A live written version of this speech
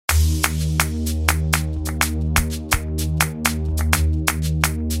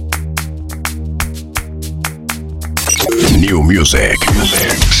New Music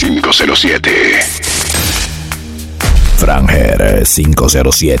 507. Franger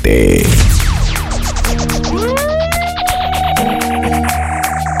 507.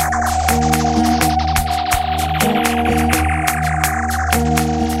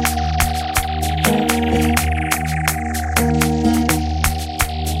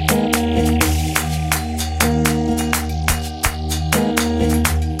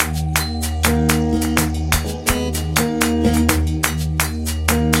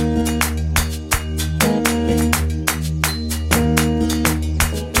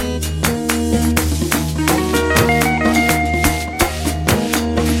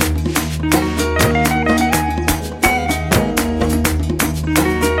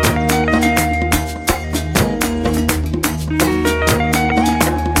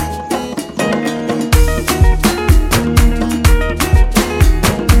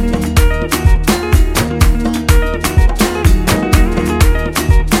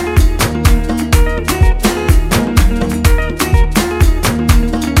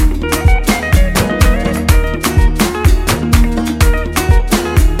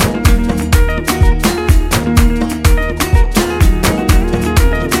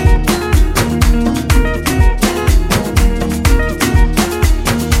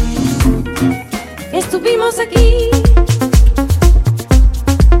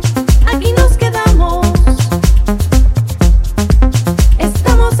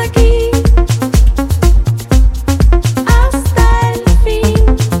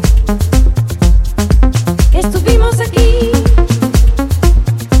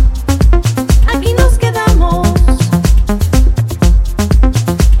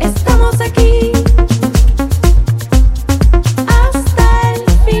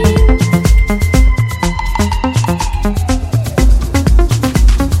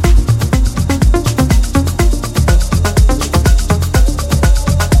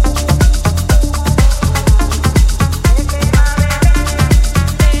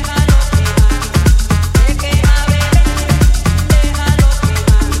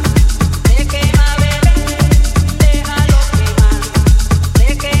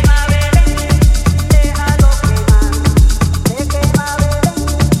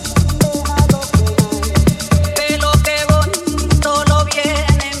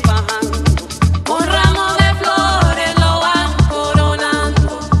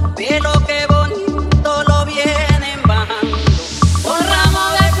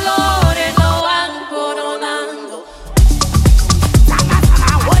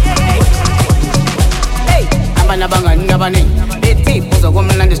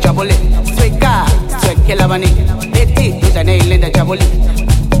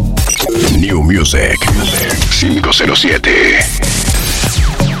 New Music 507.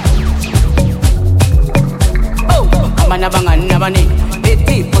 Abanabangan nabani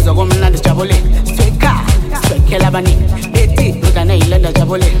beti puzo komnandi sijabule sweka swekela bani beti udane ilenda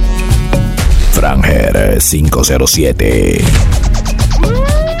jabule Franger 507.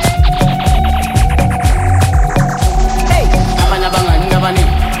 Abanabangan nabani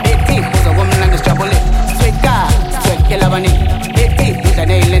beti puzo komnandi sijabule sweka swekela bani beti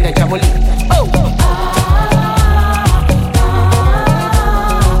udane ilenda jabule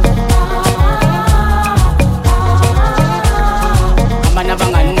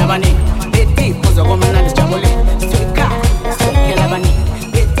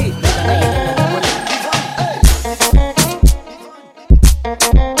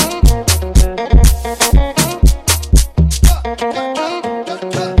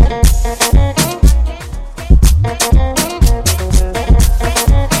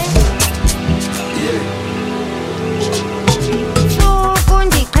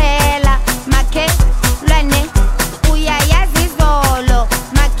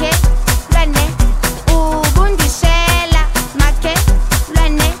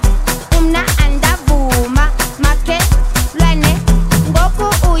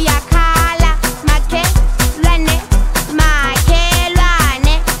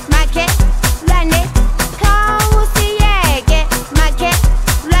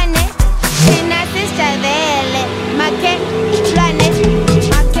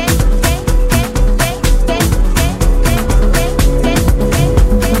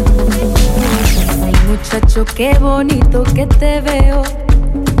Qué bonito que te veo.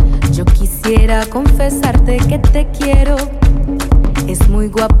 Yo quisiera confesarte que te quiero. Es muy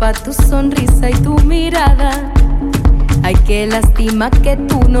guapa tu sonrisa y tu mirada. Ay, qué lástima que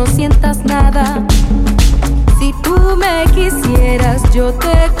tú no sientas nada. Si tú me quisieras, yo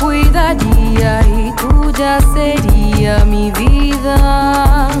te cuidaría y tuya sería mi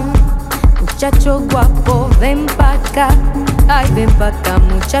vida. Muchacho guapo, ven pa' acá. Ay, ven pa' acá,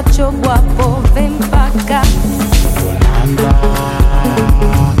 muchacho guapo, ven pa' acá. Yolanda,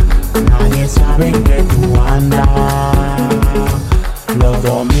 nadie sabe en qué tú andas. Los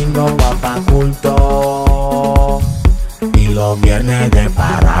domingos va pa' culto y los viernes de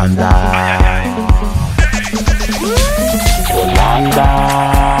parranda. Yolanda,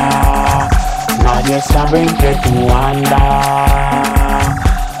 nadie sabe en qué tú andas.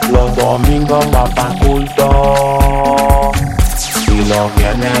 Los domingos va pa' culto y los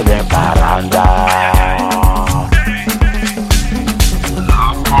viernes de parranda.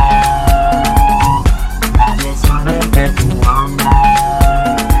 Nadie sabe que tú andas.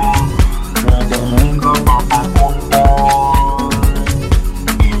 Los domingos va pa' culto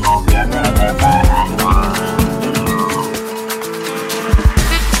y los viernes de parranda.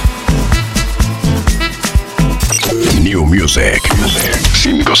 New Music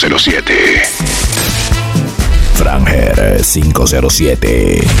 507. Franger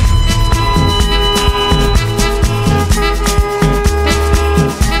 507.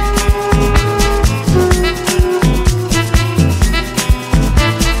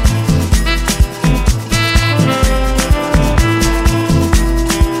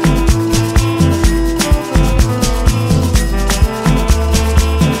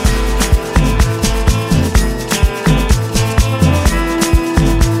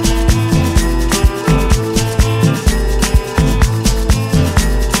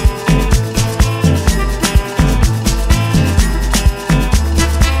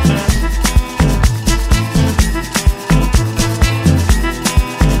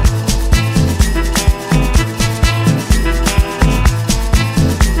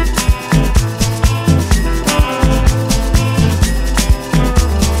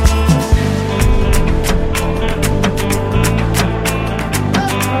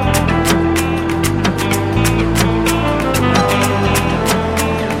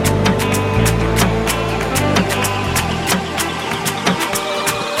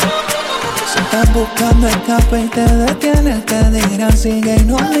 Estás buscando escape y te detienes, te dirán sigue y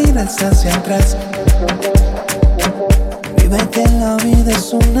no mires hacia atrás. Vive que la vida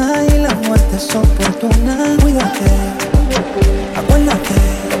es una y la muerte es oportuna. Cuídate, acuérdate.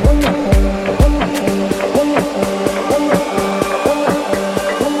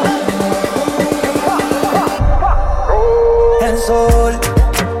 El sol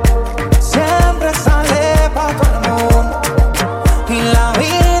siempre sale pa' todo el mundo y la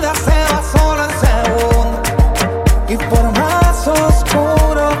vida se va solo en segundo. Y por más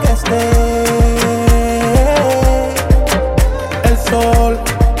oscuro que esté, el sol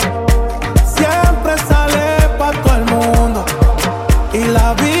siempre sale pa' todo el mundo y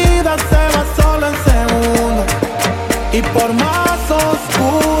la vida se va solo en segundo. Y por más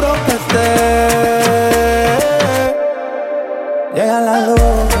oscuro que esté, llega la luz,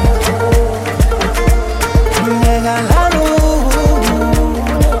 llega la luz,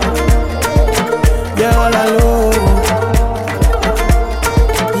 llega la luz,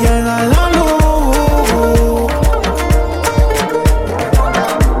 llega la luz.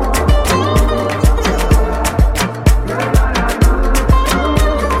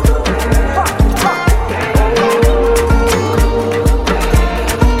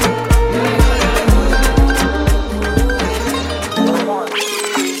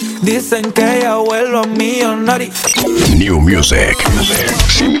 Dicen que ella vuelve a millonario. New Music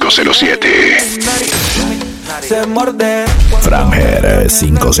 507. Se muerde Franger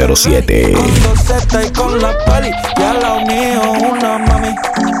 507. con dos zetas y con la pali. Y al lado mío una mami.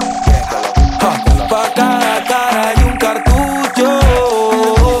 Pa' cada cara hay un cartucho.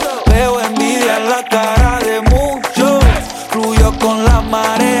 Veo envidia en la cara de muchos. Fluyo con la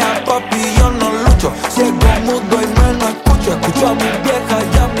marea, papi, yo no lucho. Ciego, mudo y menos escucho. Escucho a mis viejas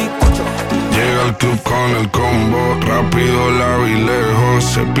y a mi cucho. Llega al club con el combo, rápido la vi lejos.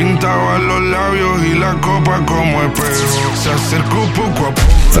 Se pintaba los labios y la copa como espejo. Se acercó poco a poco.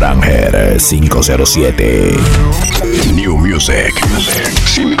 Franger 507. New Music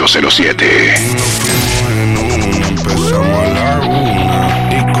 507. Nos fuimos en una, empezamos a la 1.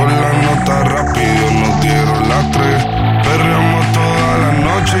 Y con la nota rápido nos dieron las 3. Perreamos toda la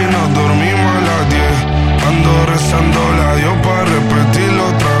noche y nos dormimos a las 10. Ando rezando la Dios para repetirlo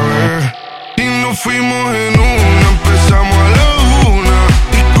otra vez. Y nos fuimos en una, empezamos a la 1.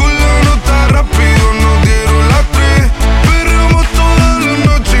 Y con la nota rápido nos dieron las 3. Perreamos toda la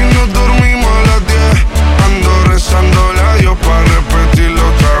noche y nos dormimos a las 10. Ando rezando a Dios para repetirlo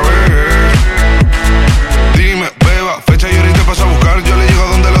otra vez. Dime, beba, fecha y ahorita paso a buscar yo.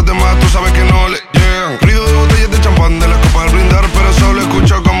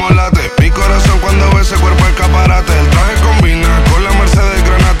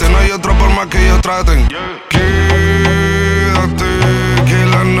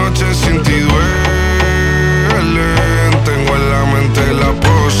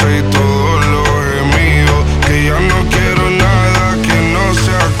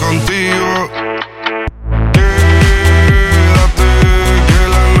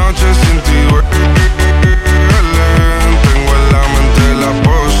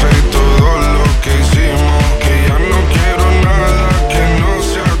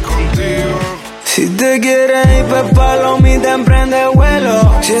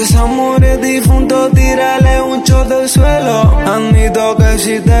 Si esa mujer es difunto, tírale un shot del suelo. Admito que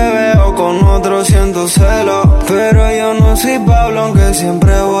si te veo con otro siento celo, pero yo no soy Pablo, aunque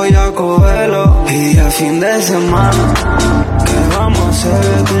siempre voy a cogerlo. Y a fin de semana, ¿qué vamos a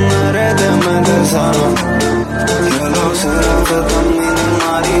hacer? Tú no eres de mente sana. Yo lo sé, anfetamina y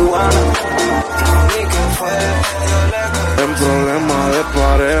marihuana. ¿Y qué fue? En problemas de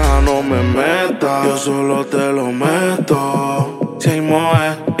pareja no me metas, yo solo te lo meto. Si hay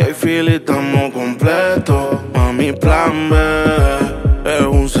moe y hay fili, estamos completos. Mami, plan B es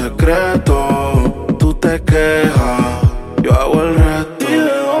un secreto. Tú te quejas, yo hago el resto. Y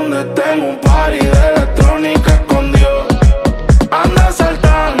de donde tengo un party de electrónica escondido. Anda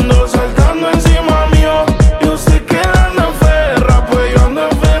saltando, saltando encima mío. Yo sé que anda ferra, pues yo ando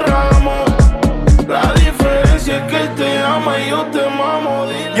enferramo. La diferencia es que él te ama y yo te mamo.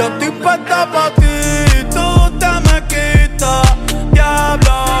 Dile. Yo estoy puesta pa' ti, tú te me quitas.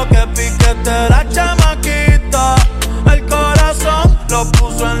 Diablo, que piquete la chamaquita. El corazón lo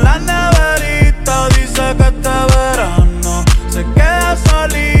puso en la neverita. Dice que este verano se queda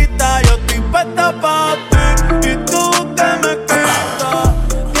solita. Yo estoy puesta pa' ti y tú te me quitas.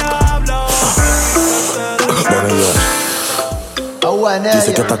 Diablo,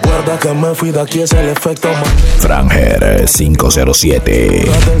 Dice que te acuerdas que me fui de aquí, es el efecto Franger 507.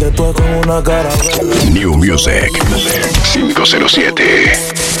 de tú con una cara New Music 507.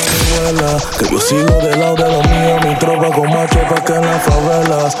 que yo sigo del lado de lo mío, mi tropa con más tropa que en las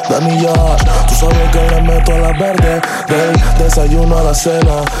favelas. Danilla, tú sabes que le meto a la verde, del desayuno a la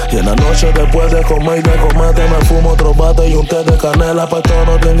cena. Y en la noche después de comer y de comerte me fumo otro bate y un té de canela. Pa' esto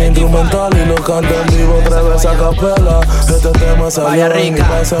no tengo instrumental y lo canto en vivo 3 veces a capela. Este tema salió en mi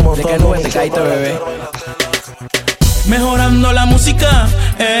pase montando mi bebé. Mejorando la música,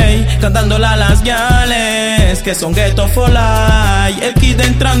 ey, cantándola a las guiales que son ghetto for life. El kid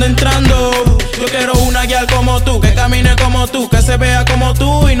entrando. Yo quiero una guial como tú, que camine como tú, que se vea como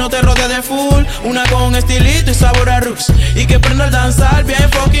tú y no te rodee de full. Una con estilito y sabor a roots y que prenda el danzar bien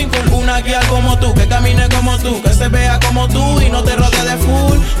fucking cool. Una guial como tú, que camine como tú, que se vea como tú y no te rodee de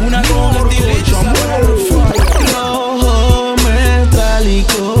full. Una con estilito y sabor a roots. Rojo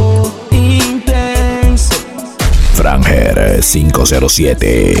metálico intenso. Franger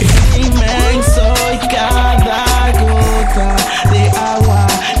 507. Inmenso y cada gota de agua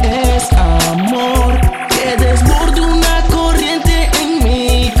es amor que desborda una corriente en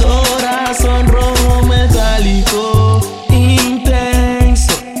mi corazón. Rojo metálico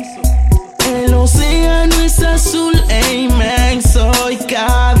intenso. El océano es azul e inmenso y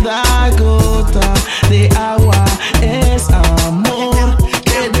cada gota de agua es amor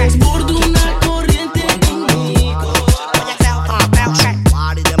que desborda una corriente en mi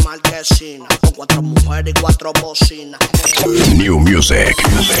con 4 mujeres y 4 bocinas. New Music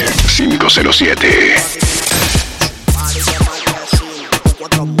 507. Con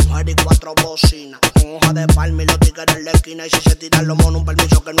 4 mujeres y 4 bocinas. Con hoja de palma y los tigres en la esquina. Y si se tiran los monos, un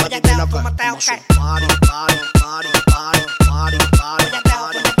permiso que no adivina. Como si party.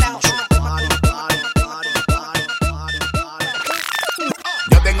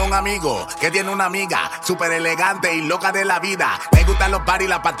 Tengo un amigo que tiene una amiga súper elegante y loca de la vida. Le gustan los paris,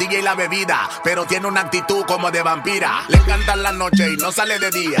 la pastilla y la bebida, pero tiene una actitud como de vampira. Le encantan las noches y no sale de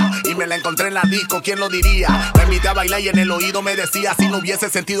día. Y me la encontré en la disco, ¿quién lo diría? Me invité a bailar y en el oído me decía: si no hubiese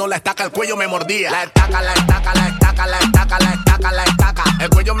sentido la estaca, el cuello me mordía. La estaca. El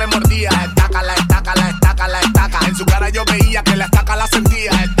cuello me mordía. La estaca. En su cara yo veía que la estaca la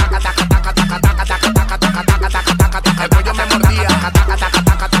sentía. Estaca. El cuello me mordía.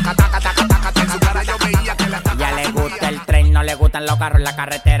 Ya le gusta el tren, no le gustan los carros en la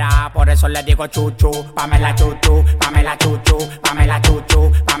carretera. Por eso le digo chuchu, Pamela chuchu, Pamela chuchu, Pamela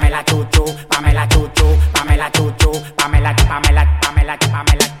chuchu, Pamela chuchu, Pamela chuchu, Pamela chuchu, Pamela chuchu,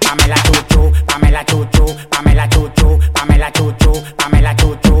 Pamela chuchu, Pamela chuchu, Pamela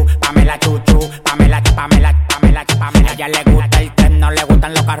chuchu, Pamela chuchu, Pamela. Ya le gusta el tren, no le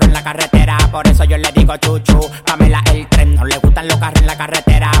gustan los carros en la carretera. Por eso yo le digo chuchu, Pamela el tren, no le gustan los carros en la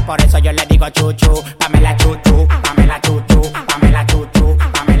carretera. Por eso yo le digo chuchu, Pamela chuchu, Pamela chuchu, Pamela chuchu,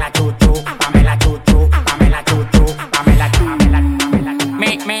 Pamela chuchu, Pamela chuchu, Pamela chuchu, Pamela.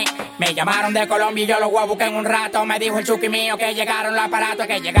 Me llamaron de Colombia y yo los voy a buscar en un rato. Me dijo el chuki mío que llegaron los aparatos,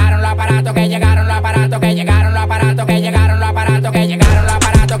 que llegaron los aparatos, que llegaron los aparatos, que llegaron los aparatos, que llegaron los aparatos, que llegaron los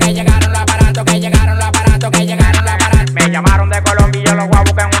aparatos, que llegaron los aparatos, que llegaron los aparatos, que llegaron los aparatos. Me llamaron de Colombia y yo los voy a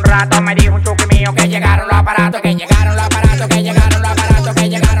buscar en un rato. Me dijo un chuki mío que llegaron los aparatos, que llegaron los aparatos, que llegaron los aparatos, que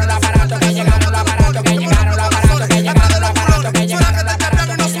llegaron los aparatos, que llegaron los aparatos, que llegaron los aparatos, que llegaron los aparatos, que llegaron los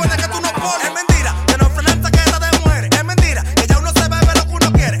aparatos. No suena que tú no pones. Es mentira, que no frenaste que era de mujeres. Es mentira, que ya uno se bebe lo que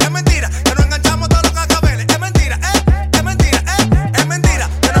uno quiere.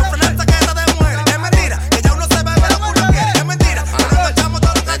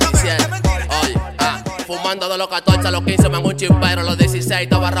 los 14, a los 15 me hago un chimpero. A los 16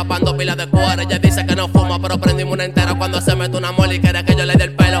 estaba rapando pilas de cuero. Ella dice que no fuma, pero prendimos una entera cuando se mete una molly. Quiere que yo le dé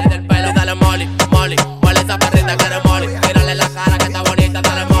el pelo. Y dale molly, molly, molly esa perrita quiere molly. Mírale la cara que está bonita,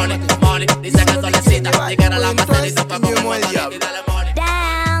 dale molly, molly. Dice que solecita y que era la pastelita pa' como molly. Y dale molly.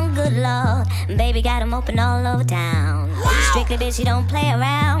 Down, good lord, baby got 'em open all over town. Strictly bitch, you don't play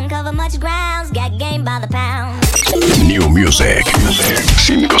around. Cover much grounds, got game by the pound. New Music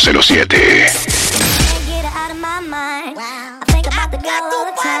 507.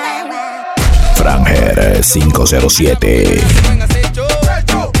 Frangel 507.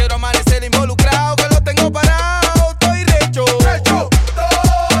 Quiero amanecer involucrado, que lo tengo parado. Estoy recho.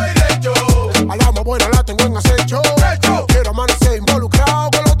 Al alma buena la tengo en acecho. Quiero amanecer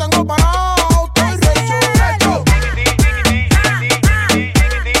involucrado, que lo tengo parado. Estoy recho.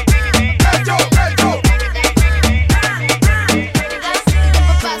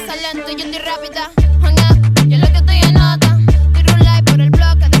 Pasa lento, yo estoy rápida. Yo lo que estoy en nota. Tiro un like por el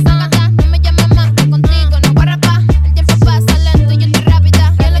bloque de Santa. No me llames más que contigo, no voy a rapar. El tiempo pasa lento, yo estoy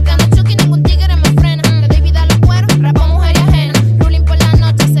rápida. Yo le gano chuki, ningún tigre me frena. Le doy vida a los cueros, rapo mujer y ajena. Ruling por la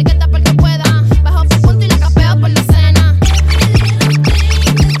noche, sé que está por que pueda. Bajo por punto y la capeo por la cena.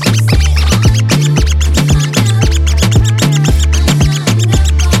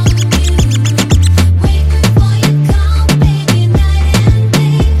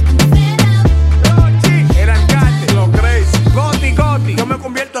 Yo me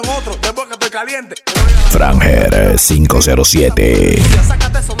convierto en otro después que estoy caliente. Frangel 507.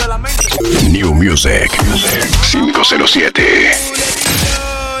 Sácate eso de la mente. New Music 507.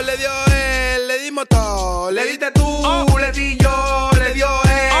 Le dio él, le dimos todo. Le diste tú, le di yo, le dio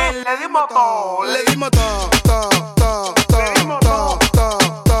él, le dimos todo. Le dimos todo, todo, todo, todo. Le dimos todo, todo,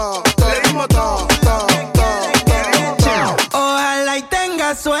 todo. Le dimos todo, todo, todo. Ojalá y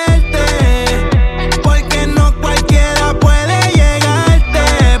tenga suerte, porque no cualquiera puede llegarte.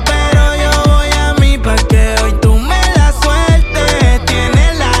 Pero yo voy a mí pa' que hoy tú me la sueltes.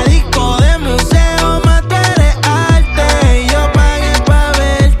 Tienes la disco de museo, más tú eres arte. Y yo pagué pa'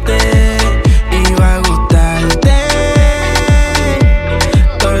 verte y va a gustarte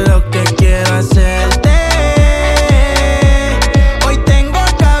todo lo que quiero hacerte. Hoy tengo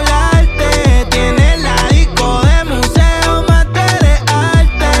que hablarte. Tienes la disco de museo, más tú eres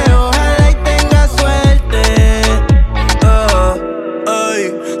arte. Ojalá y tenga suerte. Ey,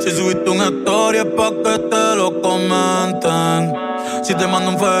 si subiste una historia es pa' que te lo comenten. Si te mando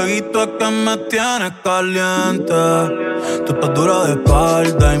un fueguito es que me tienes caliente. Tú estás dura de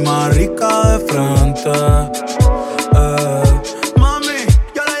espalda y más rica de frente. Mami,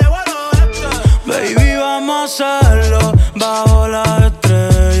 yo la llevo a los exes. Baby, vamos a hacerlo bajo la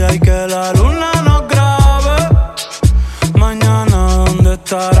estrella y que la luna nos grabe. Mañana dónde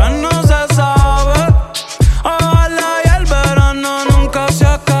estarán no se sabe. Ojalá y el verano nunca se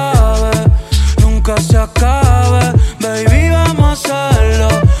acabe, nunca se acabe. Baby, vamos a hacerlo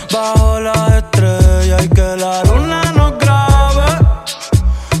bajo la estrella y que la luna nos grabe.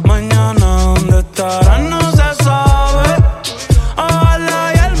 Mañana dónde estarán no se sabe.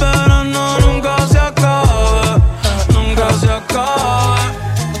 Ojalá y el verano nunca se acabe, nunca se acabe.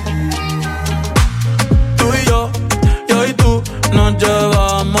 Tú y yo y tú nos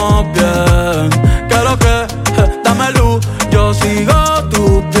llevamos bien. ¿Qué es lo que? Dame luz, yo sigo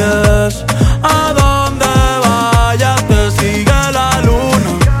tus pies. A donde vayas te sigue la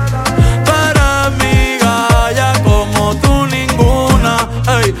luna. Tú eres mi galla como tú ninguna.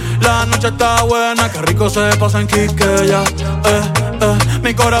 Ey, la noche está buena, qué rico se pasa en Quisqueya.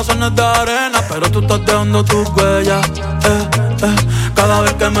 Mi corazón es de arena, pero tú estás dejando tus huellas. Cada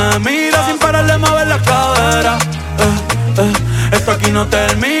vez que me miras sin pararle mover la cadera. Esto aquí no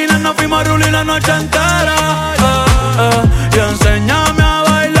termina, nos fuimos a rulir la noche entera. Y enséñame a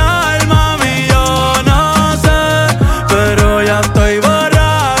bailar, mami, yo no sé, pero ya estoy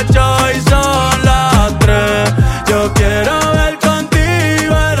borracho y son las 3. Yo quiero ver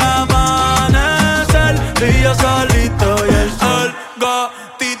contigo el amanecer, y yo solito y el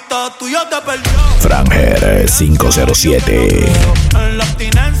gatito tuyo te perdió. Frangel 507. En la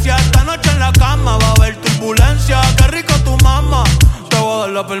abstinencia, esta noche en la cama va a haber turbulencia. Qué rico tu mamá, te voy a dar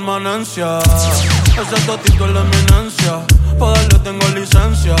la permanencia. Ese totito es la eminencia, pa' darle tengo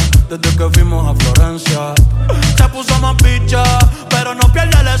licencia. Desde que fuimos a Florencia se puso más picha, pero no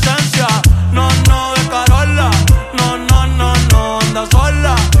pierde la esencia. No, no, de Carola. No, no, no, no, anda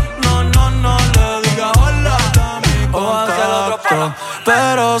sola. No, no, no, le diga hola a mi contacto,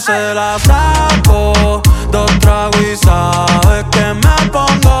 pero se la saco. 2 tragos y sabes que me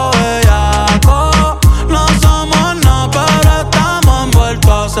pongo bellaco. No somos nada, pero estamos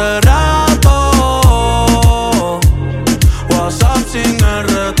envueltos hace rato.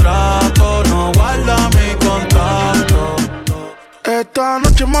 trato, no guarda mi contacto. Esta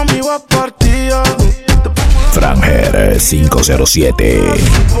noche mami va partida. Franger 507.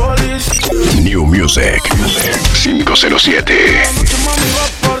 New Music 507. Esta noche mami va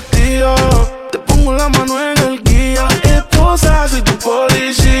partida. Te pongo la mano en el guía. Esposa, soy tu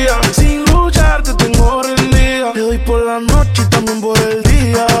policía. Sin luchar te tengo rendida. Le doy por la noche y también por el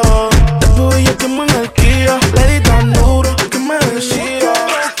día. Después ella quemó en el Kia. Le di tan duro que me decía: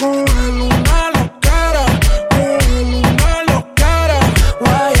 cógele una locara, cógele una locara.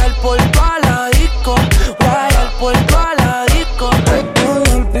 Guayar por toda la disco, guayar por toda la disco.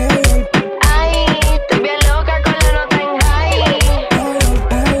 Ay, estoy bien loca con la nota en high.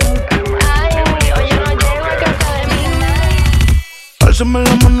 Ay, hoy yo no llego a casa de mí. Álzame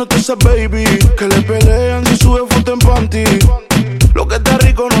la mano a esa baby, que le pelean si sube foto en panty. Lo que está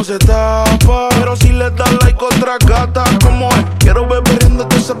rico no se tapa, pero si le das like otra gata, como es. Quiero ver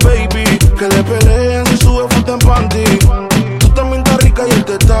riéndote esa baby, que le pelean si sube foto en panty. Tú también estás rica y él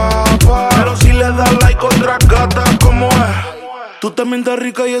te tapa, pero si le das like otra gata, como es. Tú también estás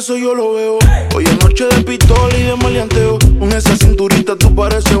rica y eso yo lo veo. Hoy es noche de pistola y de maleanteo. Con esa cinturita tú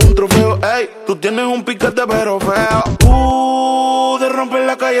pareces un trofeo. Ey, tú tienes un piquete pero feo. De romper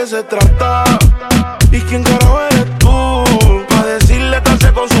la calle se trata. ¿Y quién carajo eres tú? Pa' decirle que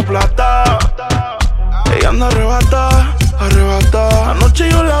hace con su plata. Ella anda arrebata, arrebata. Anoche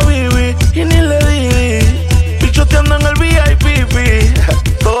yo la viví y ni le di. Bichoteando en el VIP.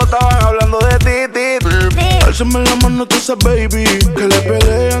 Todos estaban hablando de ti. Álzame la mano a esa baby, que le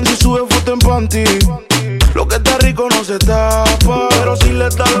pelean si sube foto en panty. Lo que está rico no se tapa, pero si le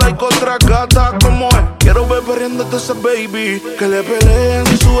das like otra gata, como es. Quiero ver perdiéndote esa baby, que le pelean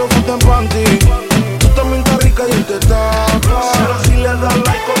si sube foto en panty. Tú también estás rica y él te tapa, pero si le das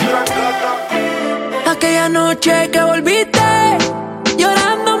like otra gata. Aquella noche que volviste,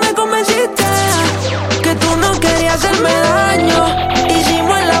 llorando me convenciste que tú no querías hacerme daño.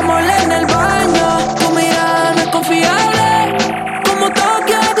 Hicimos el amor en el baño. Tu mirada no es confiable, como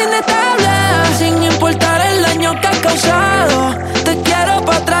Tokio es inestable. Sin importar el daño que has causado, te quiero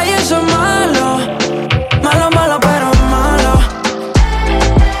pa' atrás y eso es malo. Malo, malo, pero malo.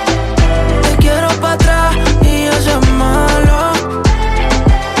 Te quiero pa' atrás y eso es malo.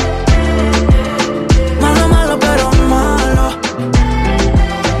 Malo, malo, pero malo.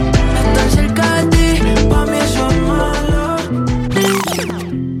 Estar cerca de ti, pa' mí eso es malo.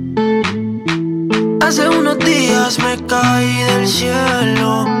 Hace unos días me caí del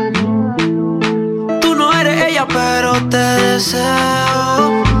cielo. Tú no eres ella, pero te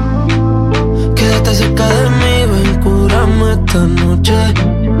deseo. Quédate cerca de mí, ven, cúrame esta noche.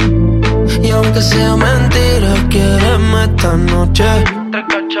 Y aunque sea mentira, quiéreme esta noche. Tres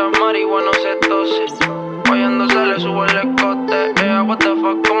cachas, marihuana, se tose. Oyendo se le sube el escote. Ella, what the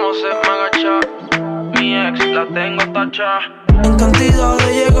fuck, cómo se me agacha. Mi ex, la tengo tacha. En cantidad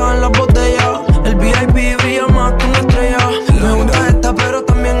de llegar en la botella. El VIP brilla más que una estrella. Me gusta esta, pero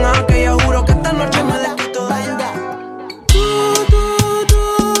también aquella. Juro que esta noche me desquito de ella.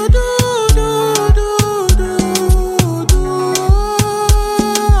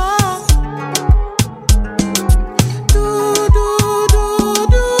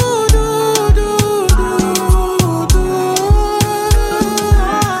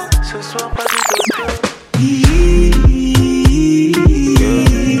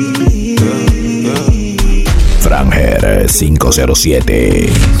 Franger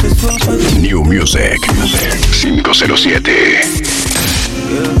 507. New Music 507.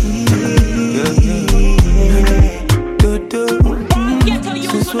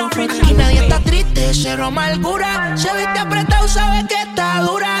 Y nadie está triste, cero amargura. Se viste apretado, sabes que está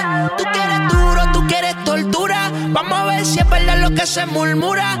dura. Tú quieres duro, tú quieres tortura. Vamos a ver si es verdad lo que se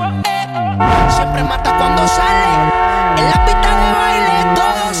murmura. Siempre mata cuando sale. En la pista de baile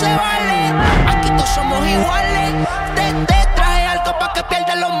todo se vale. Aquí todos somos iguales. Te trae algo pa' que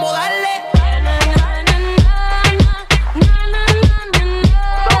pierdas los modales.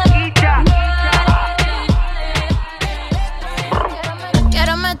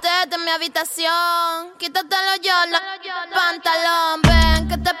 Quiero meterte en mi habitación. Quítate los yolos, pantalón. Ven,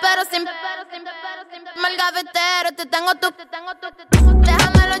 que te espero sin mal gavetero. Te tengo tu.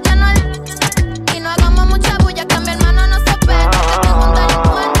 Déjamelo lleno y no hagamos mucha bulla, que mi hermano no se pega. Que tengo un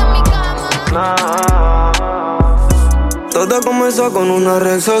delincuente en mi cama. Todo comenzó con una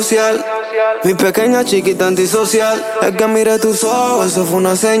red social. Mi pequeña chiquita antisocial, es que miré tus ojos, eso fue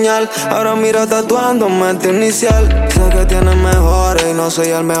una señal. Ahora mira tatuándome tu inicial. Sé que tienes mejores y no soy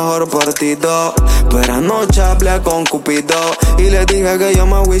el mejor por ti, do. Pero anoche hablé con Cupido y le dije que yo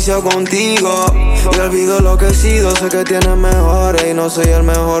me juicio contigo. Y olvido lo que he sido, sé que tienes mejores y no soy el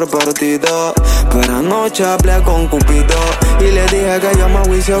mejor por ti, do. Pero anoche hablé con Cupido y le dije que yo me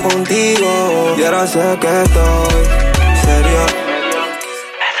juicio contigo. Y ahora sé que estoy serio.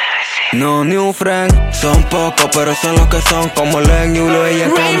 No new friend, son pocos pero son los que son, como Len, Yulo y el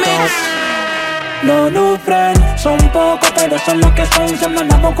Compton. No new friend, son pocos pero son los que son. Siempre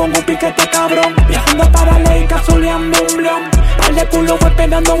andamos con un piquete cabrón, viajando para Leica, zuleando un blon. Al de culo fue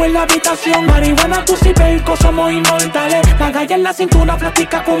esperando en la habitación. Marihuana, tú y Belco somos inmortales. La galla en la cintura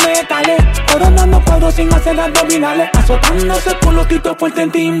practica con metales. Coronando cuadros sin hacer abdominales. Azotándose por los titos fuertes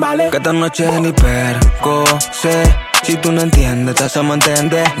en timbales. Que esta noche ni perco sé. Si tú no entiendes, te hacemos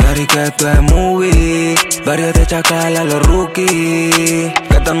entender. Dari que esto es movie. Varios de chacal a los rookies.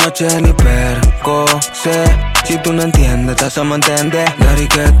 Que esta noche ni perco sé. Si tú no entiendes, te hacemos entender. Dari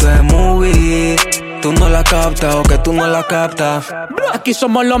que esto es movie. Tú no la captas o que tú no la captas. Aquí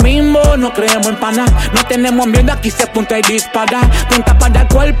somos lo mismo, no creemos en pana. No tenemos miedo, aquí se apunta y dispara. Punta para el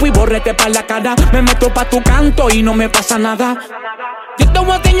cuerpo y borrete para la cara. Me meto pa' tu canto y no me pasa nada. Yo te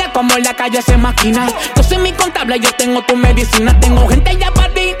voy a enseñar como en la calle se maquina. Yo soy mi contable, yo tengo tu medicina. Tengo gente ya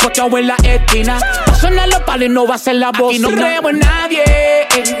para ti, cochao en la esquina. Pa' sonar los palos y no va a ser la bocina. Aquí no creo en nadie.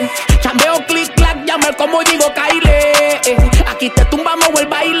 Chambeo, click, clack, llame como digo, Kyle. Aquí te tumbamos el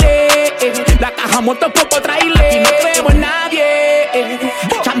baile. La caja muerto poco traile. Aquí no creo en nadie.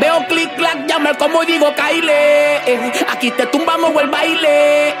 Chambeo, click, clack, llame como digo, Kyle. Aquí te tumbamos el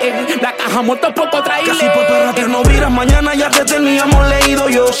baile. La caja muerto poco traile. Casi por perrate no viras, mañana ya te teníamos leído,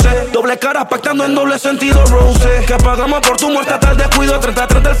 yo sé. Doble cara pactando en doble sentido, Rose. Que pagamos por tu muerte hasta el descuido.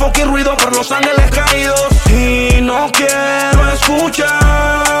 30-30 el fucking ruido por los ángeles caídos. Y no quiero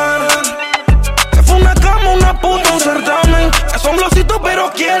escuchar que fue una cama, una puta, un certamen. Que son blocitos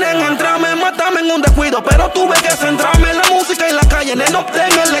pero quieren entrarme. Mátame en un descuido, pero tuve que centrarme en la música y la calle. En el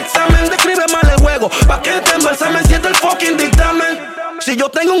obtén el examen, describe mal el juego. Pa' que tengo el semen, siente el fucking dictamen. Si yo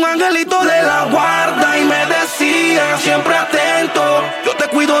tengo un angelito de la guarda y me decía siempre atento, yo te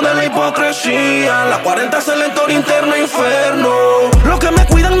cuido de la hipocresía. La 40 es el entorno interno infierno. Los que me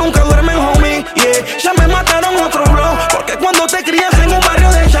cuidan nunca duermen, homie, yeah. Ya me mataron otro blog, porque cuando te crías en un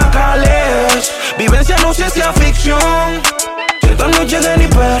barrio de chacales, vivencia no ciencia ficción. Si esta noche de ni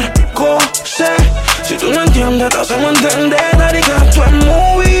perco sé. Si tú no entiendes, te hacemos entender. Dari que esto es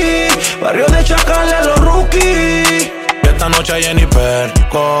movie. Barrio de chacales, los rookies. Esta noche hay ni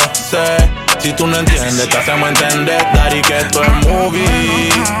perco sé. Si tú no entiendes, te hacemos entender. Dari que esto es movie.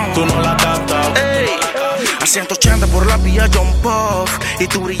 Tú no la captas. Ey, a 180 por la vía John Puff. Y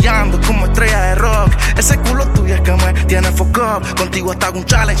tú brillando como estrella de rock. Ese culo tuyo es que me tiene foco. Contigo hasta hago un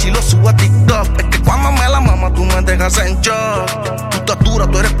challenge y lo subo a TikTok. Es que cuando me la mama tú me dejas en shock. Tu estatura,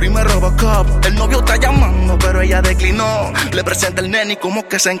 tú eres primer Robocop. El novio está llamando pero ella declinó. Le presenta el nene y como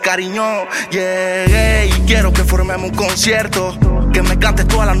que se encariñó. Yeah, y quiero que formemos un concierto. Que me cantes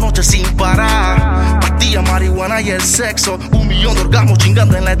toda la noche sin parar. Pastilla, marihuana y el sexo. 1 millón de orgasmos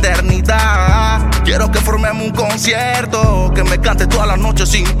chingando en la eternidad. Quiero que formemos un concierto. Que me cantes toda la noche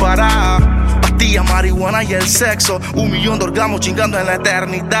sin parar. Pastilla, marihuana y el sexo. 1 millón de orgasmos chingando en la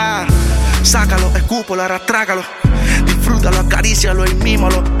eternidad. Sácalo, escúpalo, ahora trágalo. Disfrútalo, acarícialo y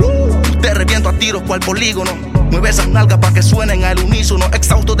mímalo. Te reviento a tiros cual polígono. Mueve esas nalgas pa' que suenen al unísono.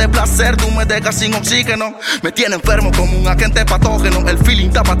 Exhausto de placer, tú me dejas sin oxígeno. Me tiene enfermo como un agente patógeno. El feeling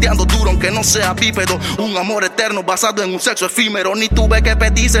está pateando duro aunque no sea bípedo. Un amor eterno basado en un sexo efímero. Ni tuve que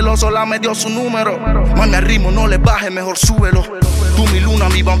pedírselo, sola me dio su número. Mami al ritmo, no le baje, mejor súbelo. Tú mi luna,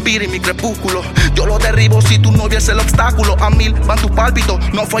 mi vampiro y mi crepúsculo. Yo lo derribo si tú no viese el obstáculo. A 1000 van tus pálpitos,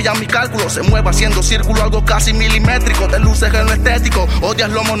 no fallan mis cálculos. Se mueve haciendo círculo, algo casi milimétrico. Te luces en lo estético, odias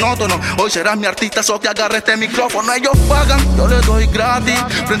lo monótono. Hoy serás mi artista, so que agarre este micrófono. Ellos pagan, yo les doy gratis.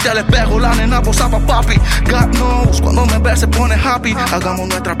 Frente al espejo la nena posa pa' papi. God knows, cuando me ve se pone happy. Hagamos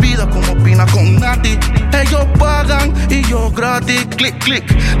nuestra vida como Pina con Nati. Ellos pagan y yo gratis. Click,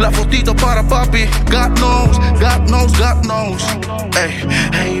 click, la fotito para papi. God knows, God knows, God knows. Ey,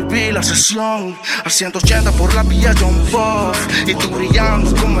 hey, vi la sesión a 180 por la vía John Puff. Y tú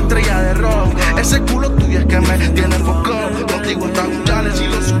brillando como estrella de rock. Ese culo tuyo es que me tiene foco. Contigo está un challenge y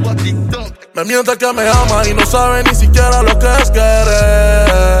lo subo a TikTok. Me miente que me ama y no sabe ni siquiera lo que es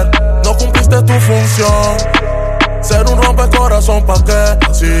querer. No cumpliste tu función. Ser un rompecorazón, ¿pa'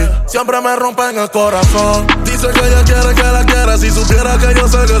 qué? Sí, siempre me rompen el corazón. Dice que ella quiere que la quiera. Si supiera que yo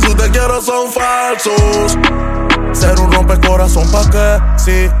sé que sus te quiero son falsos. Ser un rompecorazón pa' qué,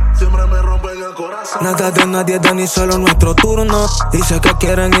 sí. Siempre me rompen el corazón. Nada de nadie, de ni solo nuestro turno. Dice que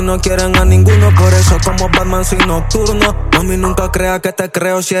quieren y no quieren a ninguno. Por eso como Batman soy nocturno. Mami, nunca crea que te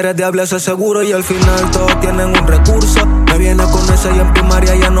creo. Si eres diablo, eso es seguro. Y al final todos tienen un recurso. Me viene con ese y en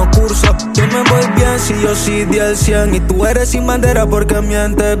primaria ya no curso. Yo me voy bien si yo sí di el 100. Y tú eres sin bandera porque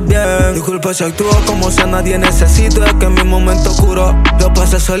mientes bien. Disculpa si actúo como si a nadie necesito. Es que en mi momento oscuro yo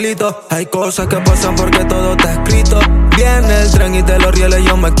pasé solito. Hay cosas que pasan porque todo está escrito. Viene el tren y de los rieles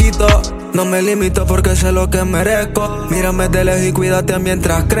yo me quito. No me limito porque sé lo que merezco. Mírame de lejos y cuídate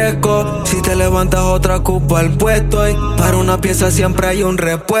mientras crezco. Si te levantas otra ocupo el puesto. Y para una pieza siempre hay un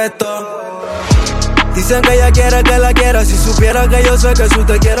repuesto. Dicen que ella quiere que la quiera. Si supiera que yo sé que sus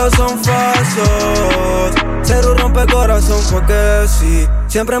te quiero son falsos. Ser un rompecorazón porque sí,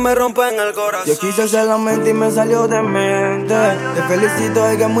 siempre me rompen el corazón. Yo quise hacer la mente y me salió de mente. Te felicito,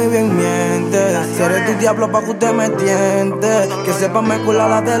 es que muy bien miente. Seré tu diablo pa' que usted me tiente. Que sepa me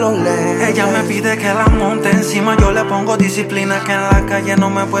culada de los lentes. Ella me pide que la monte encima. Yo le pongo disciplina que en la calle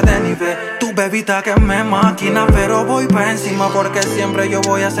no me puede ni ver. Tu bebita que me maquina, pero voy pa' encima porque siempre yo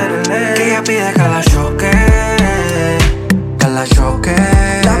voy a ser el ley. Que ella pide que la choque, que la choque.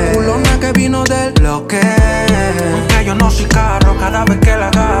 La culona que vino del bloque. Aunque yo no soy carro, cada vez que la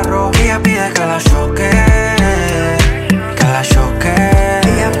agarro. Ella pide que la choque, que la choque.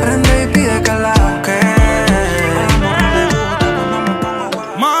 Ella prende y pide que la choque.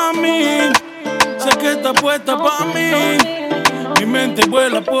 Mami, sé que estás puesta pa' mí. Mi mente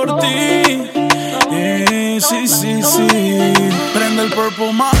vuela por ti. Sí, sí, sí. Prende el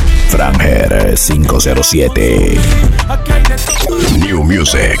Purple Man. Franger 507. New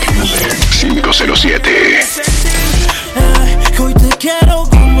Music 507. Hoy te quiero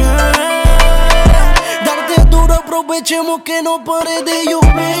comer. Darte duro, aprovechemos que no pare de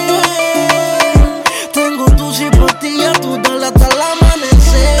llover. Tengo tu simpatía, tú dale hasta el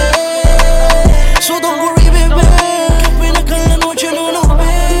amanecer. So don't worry, baby. Qué pena que en la noche no nos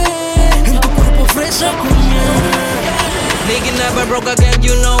ve. En tu cuerpo fresa con miel. Nigga never broke again,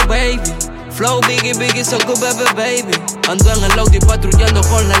 you know, baby. Flow biggie, biggie, so good, baby. Ando en el Audi patrullando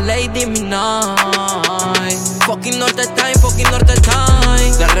con la Lady Midnight. Fucking Norte Time, fucking Norte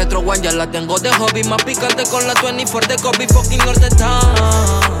Time. De Retro One ya la tengo de hobby. Más picante con la 24 de Kobe. Fucking Norte Time,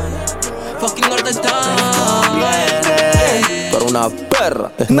 fucking Norte Time. Pero una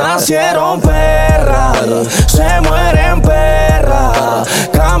perra. Nacieron perras, se mueren perras.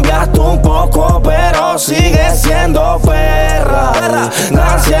 Cambiaste un poco, pero sigues siendo perra.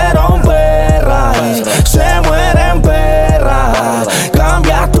 Nacieron perras, se mueren perras.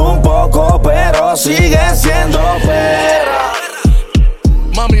 Cambiaste un poco, pero sigues siendo perra.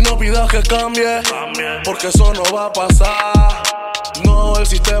 Mami, no pidas que cambie, porque eso no va a pasar. No, el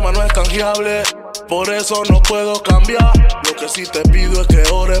sistema no es canjeable, por eso no puedo cambiar. Lo que sí te pido es que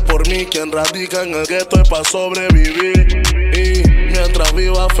ores por mí. Quien radica en el gueto es pa' sobrevivir. Y mientras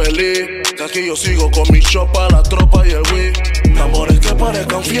viva feliz, que aquí yo sigo con mi shop pa' la tropa y el weed. Tambores que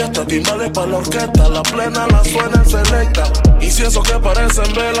parezcan fiesta, timbales pa' la orquesta. La plena la suena en selecta. Incienso que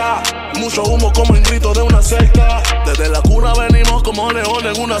parecen vela, mucho humo como el grito de una secta. Desde la cuna venimos como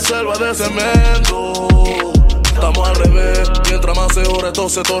leones en una selva de cemento. Estamos al revés, mientras más se ora esto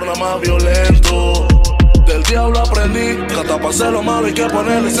se torna más violento. Del diablo aprendí que hasta para hacer lo malo hay que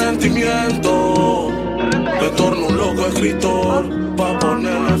ponerle sentimiento. Me torno un loco escritor pa'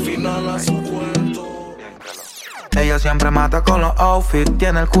 ponerle final a su cuento. Ella siempre mata con los outfits.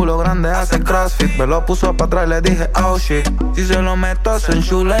 Tiene el culo grande, hace crossfit. Me lo puso para atrás, le dije oh shit. Si se lo meto se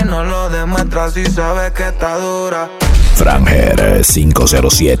enchula y no lo demuestra. Si sabe que está dura. Franger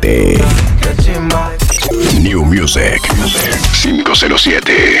 507. Qué chimba. New Music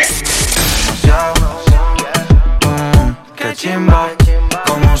 507. Qué chimba.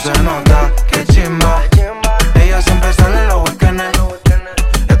 Cómo se nota, qué chimba. Ella siempre sale en los weekends.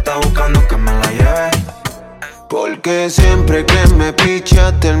 Está buscando que me la lleve. Porque siempre que me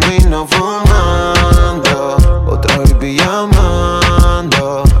picha termino fumando. Otra vez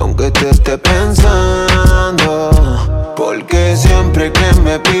llamando, aunque te esté pensando. Porque siempre que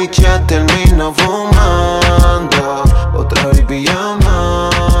me picha termino fumando. Otra vez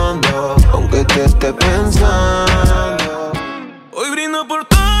llamando, aunque te esté pensando. Hoy brindo por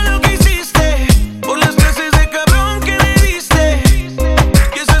todo lo que hiciste, por las clases de cabrón que le diste.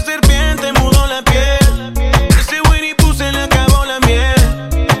 Y esa serpiente mudó la piel, ese Winnie Pooh se le acabó la miel.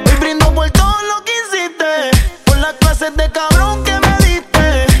 Hoy brindo por todo lo que hiciste, por las clases de cabrón que me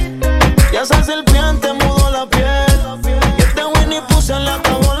diste. Y esa serpiente mudó la piel, y este Winnie Pooh se le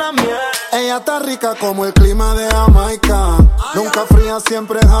acabó la miel. Ella está rica como el clima de Jamaica. Nunca fría,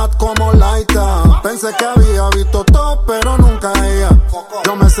 siempre hot como Laita. Pensé que había visto todo, pero nunca ella.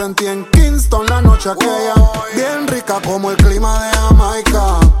 Yo me sentí en Kingston la noche aquella. Bien rica como el clima de Jamaica.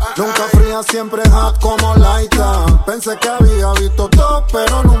 Nunca fría, siempre hot como Laita. Pensé que había visto todo,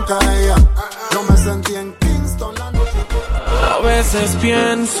 pero nunca ella. Yo me sentí en Kingston la noche aquella. A veces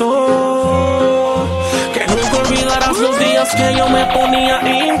pienso que nunca olvidarás los días que yo me ponía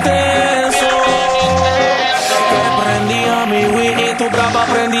intenso. Que prendía mi weed y tu brava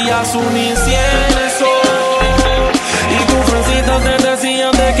prendías un incienso. Y tus frencitas te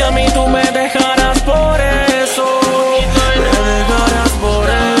decían de que a mí tú me dejarás por eso. Me dejarás por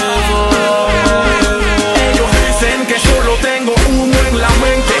eso. Ellos dicen que solo tengo uno en la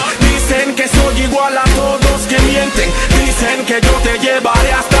mente. Dicen que soy igual a todos que mienten. Dicen que yo te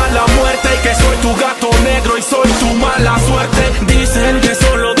llevaré hasta la muerte y que soy tu gato negro y soy tu mala suerte. Dicen que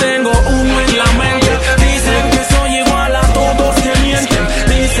solo tengo uno en la mente. Dicen que soy igual a todos que mienten.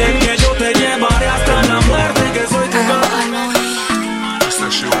 Dicen que yo te llevaré hasta la muerte y que soy tu gato. Say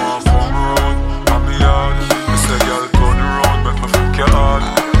she want fun run, on me yard. Me say y'all turn around, make me fuck your heart.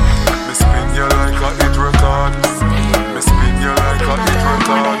 Me spin you like a hit record. Me spin you like a hit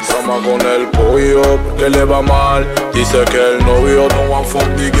record. Trama con el pollo porque le va mal. Dice que el novio no want fuck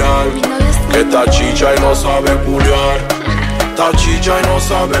the girl. Que está chicha y no sabe culiar. Está chicha y no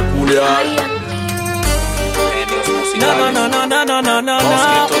sabe culiar. No, no, no, no, no, no, no, no.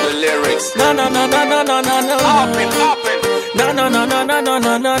 Mosquito the lyrics. No, no, no, no, no, no, no, no. No, no, no, no, no, no,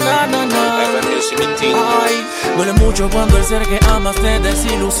 no, no, no, no. Ay, duele mucho cuando el ser que amas te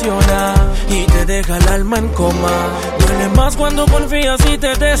desilusiona y te deja el alma en coma. Duele más cuando confías y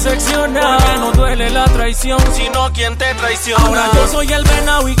te decepciona. Porque no duele la traición, sino quien te traiciona. Ahora yo soy el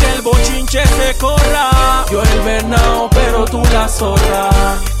venado y que el bochinche se corra. Yo el venado, pero tú la zorra.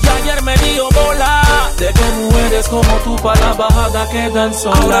 Y ayer me dio bola de que mujeres como tú para la bajada quedan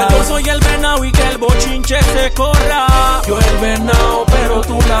solas. Ahora yo soy el venado y que el bochinche se corra. Yo el venado, pero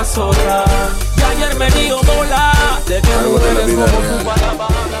tú la zorra. Y ayer me dio bola de que mujeres como tú para la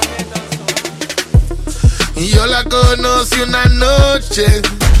bajada quedan solas. Y yo la conocí una noche.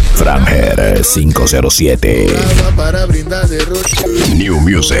 Franger 507. Para brindar de roche. New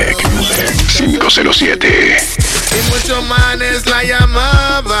Music 507. Y muchos manes la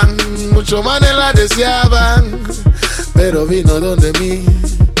llamaban, muchos manes la deseaban, pero vino donde mí,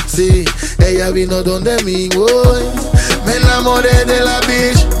 sí, ella vino donde mí, uy. Me enamoré de la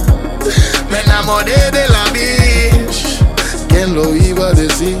bitch, me enamoré de la bitch. ¿Quién lo iba a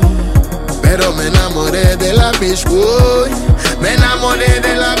decir? Pero me enamoré de la bitch, uy. Me enamoré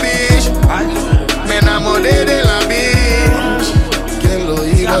de la bitch, me enamoré de la bitch. ¿Quién lo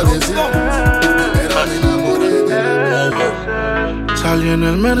iba a decir? Pero me enamoré de la bitch. Salí en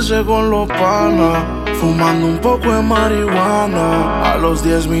el Merce con los panas, fumando un poco de marihuana. A los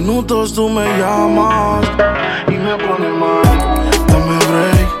 10 minutos tú me llamas y me pones mal. Dame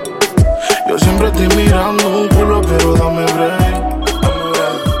break, yo siempre estoy mirando un culo, pero dame break.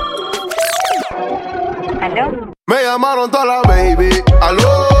 ¿Aló? Me llamaron toda la baby,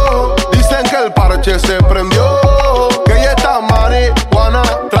 aló. Dicen que el parche se prendió, que ella está marihuana,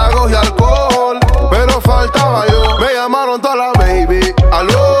 tragos y alcohol, pero faltaba yo. Me llamaron toda la baby,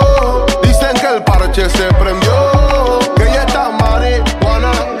 aló. Dicen que el parche se prendió, que ella está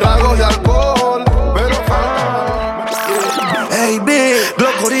marihuana, tragos y alcohol, pero faltaba yo. Hey, bitch,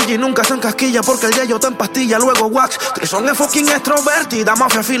 Glock Origi nunca se encasquilla porque el yayo está en pastilla, luego wax. Trison es fucking extrovertida,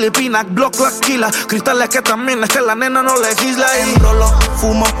 mafia filipina, Block la esquila. Cristales que también es que la nena no legisla. Y rolo,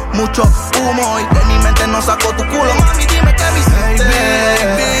 fumo, mucho humo y de mi mente no saco tu culo. Mami, dime qué me hiciste,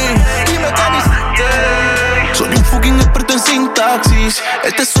 dime qué me hiciste. Soy un fucking experto en sintaxis.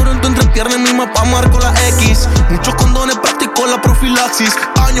 El tesoro en tu entrepierna en mi mapa marco la X. Muchos condones practico la profilaxis.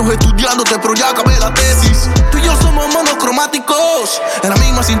 Años estudiándote pero ya acabé la tesis. Tú y yo somos monocromáticos. En la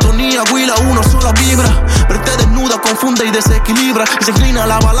misma sintonía, Willa, una sola vibra. Verte desnuda, confunde y desequilibra. Y se inclina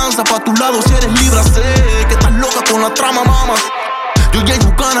la balanza pa' tu lado si eres libra. Sé que estás loca con la trama, mama. Yo y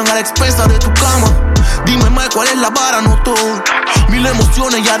ellos ganan a la expensa de tu cama. Dime más cuál es la vara, no todo. 1000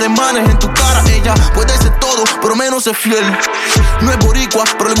 emociones y ademanes en tu cara. Ella puede ser todo, pero menos es fiel. No es boricua,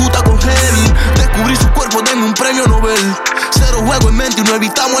 pero le gusta coger. Descubrí su cuerpo, denme un premio Nobel. Cero juego en mente y no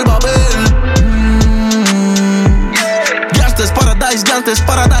evitamos el babel. Gangsters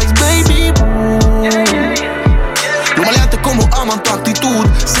Paradise, baby. Los maleantes como aman tu actitud.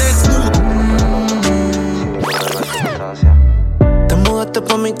 Sex mood. Te mudaste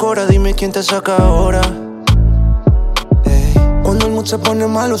pa' mi cora, dime quién te saca ahora. Cuando el mood se pone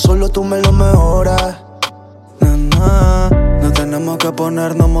malo, solo tú me lo mejoras. No tenemos que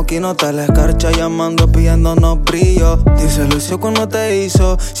ponernos moquino, te la escarcha llamando, pidiéndonos brillo. Dice Lucio cuando te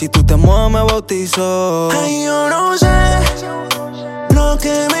hizo, si tú te mueves me bautizo. Ay, yo no sé lo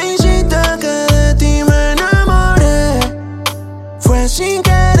que me hiciste, que de ti me enamoré. Fue sin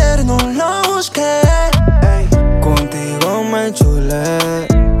querer, no lo busqué. Ey, contigo me enchulé,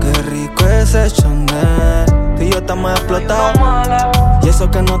 qué rico ese choné. Tú y yo estamos explotados, y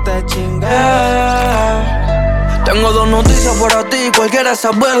eso que no te chingué. Tengo dos noticias para ti, cualquiera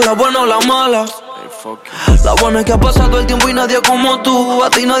saber, la buena o la mala. La buena es que ha pasado el tiempo y nadie como tú, a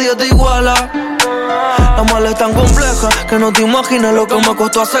ti nadie te iguala. La mala es tan compleja que no te imaginas lo que me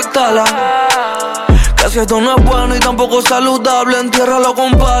costó aceptarla. Que si esto no es bueno y tampoco saludable, entiérralo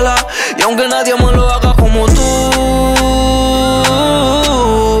con pala. Y aunque nadie me lo haga como tú,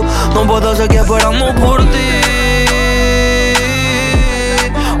 no puedo seguir esperando por ti.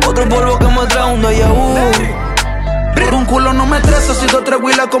 Otro polvo que me trae un déjà vu. Por un culo no me estreso, si dos tres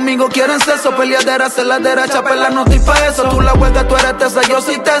huilas conmigo quieren sexo. Peleadera, celadera, chapela, no estoy pa' eso. Tú la hueca, tú eres tesa, yo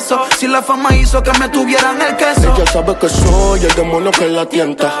soy teso. Si la fama hizo que me tuvieran el queso. Ella sabe que soy el demonio que la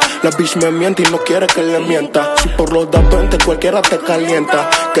tienta. La bitch me miente y no quiere que le mienta. Si por los da 20 cualquiera te calienta.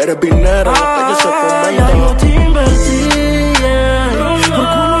 Que eres vinera, la calle se comenta. Ya yo te invertí, yeah. Por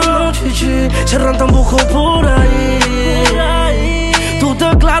culo no chichi, se rentan bujo por ahí. Tú te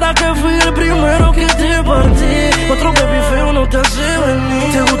aclaras que fui el primero que te partí. Otro baby feo no te hace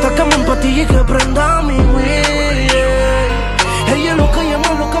venir. Te gusta que me empatille y que prenda mi Wii, yeah. Ella es loca y es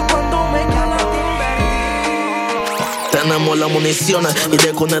más loca cuando me cala. Tenemos las municiones y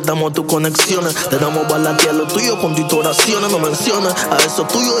desconectamos tus conexiones. Te damos balance a lo tuyo con tus oraciones. No menciones a esos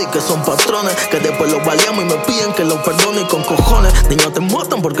tuyos y que son patrones, que después los baleamos y me piden que los perdone y con cojones. Niños te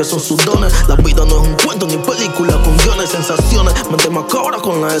matan porque son sus dones. La vida no es un cuento ni película con guiones, sensaciones. Mente macabra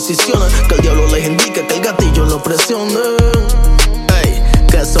con las decisiones. Que el diablo les indique que el gatillo lo presione. Ey,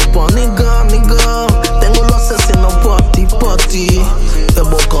 que sopa nigga, nigga. Tengo los asesinos pa' ti, pa' ti. Te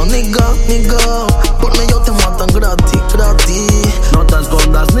busco nigga, nigga. Por mí ellos te matan gratis, gratis. No te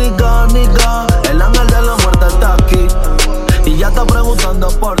escondas nigga, nigga. El ángel de la muerte está aquí y ya está preguntando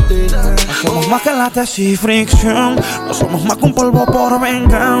por ti. Somos más que látex y fricción. No somos más que un polvo por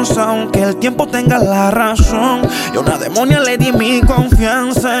venganza. Aunque el tiempo tenga la razón, y a una demonia le di mi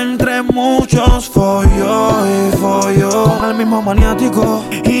confianza. Entre muchos folló y folló con el mismo maniático,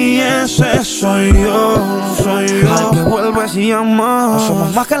 y ese soy yo, soy yo. Al que vuelves y llamas. No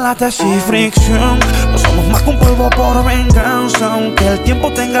somos más que látex y fricción. No somos más que un polvo por venganza. Aunque el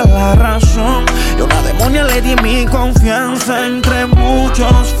tiempo tenga la razón, y a una demonia le di mi confianza. Entre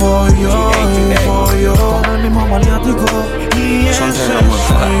muchos folló y folló con el mismo maniático, y ese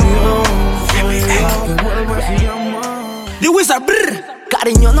soy yo, soy yo. Que vuelves y llamas. The Wizard, brr.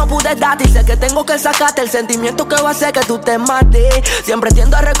 Cariño, no pude darte y sé que tengo que sacarte el sentimiento que va a hacer que tú te mates. Siempre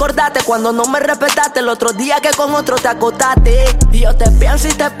tiendo a recordarte cuando no me respetaste el otro día que con otro te acostaste. Y yo te pienso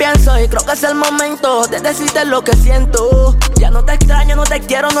y creo que es el momento de decirte lo que siento. Ya no te extraño, no te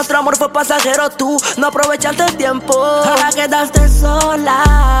quiero, nuestro amor fue pasajero. Tú no aprovechaste el tiempo, ahora quedaste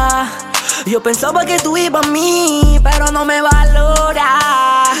sola. Yo pensaba que tú ibas a mí, pero no me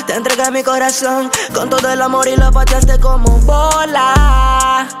valoras. Te entregué mi corazón con todo el amor y lo pateaste como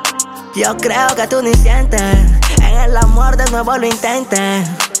bola. Yo creo que tú ni sientes, en el amor de nuevo lo intentes,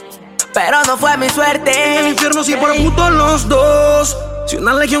 pero no fue mi suerte. En el infierno sí por puto los dos. Si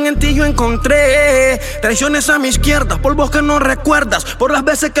una legión en ti yo encontré, traiciones a mi izquierda, polvos que no recuerdas, por las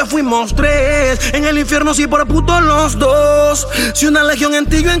veces que fuimos tres. En el infierno sí por puto los dos. Si una legión en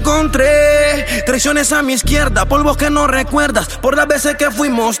ti yo encontré, traiciones a mi izquierda, polvos que no recuerdas, por las veces que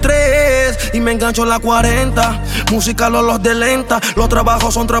fuimos tres. Y me engancho la 40, música los de lenta. Los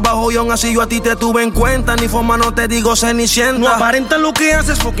trabajos son trabajos y aún así yo a ti te tuve en cuenta. Ni forma no te digo cenicienta. No aparenta lo que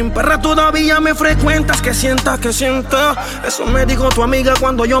haces, fucking perra, todavía me frecuentas. Que sienta, eso me dijo tu amiga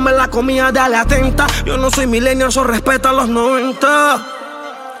cuando yo me la comía, dale atenta. Yo no soy millennial, eso respeta los 90.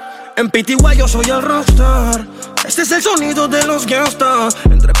 En PTY yo soy el rockstar. Este es el sonido de los gangsters.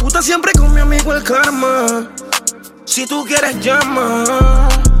 Entre putas siempre con mi amigo el karma. Si tú quieres llama,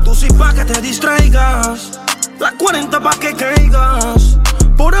 tú sí pa' que te distraigas. La 40 pa' que caigas.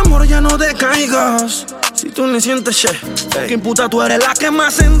 Por amor ya no decaigas. Si tú ni sientes shit, que puta tú eres la que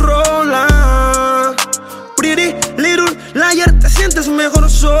más enrola. Pretty little liar, te sientes mejor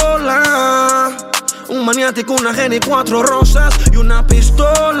sola. Un maniático, una genia y 4 rosas y una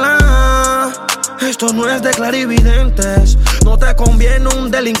pistola. Esto no es de clarividentes, no te conviene un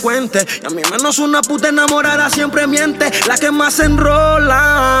delincuente. Y a mí menos una puta enamorada siempre miente, la que más enrola.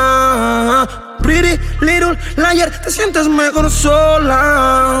 Pretty little liar, te sientes mejor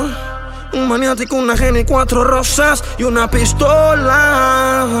sola. Un maniático, una genia y 4 rosas y una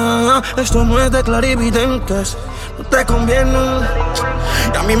pistola. Esto no es de clarividentes, no te conviene.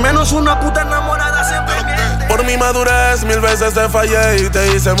 Y a mí menos una puta enamorada siempre viene. Por mi madurez 1000 veces te fallé y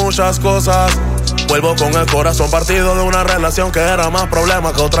te hice muchas cosas. Vuelvo con el corazón partido de una relación que era más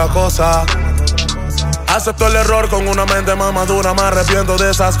problema que otra cosa. Acepto el error con una mente más madura, me arrepiento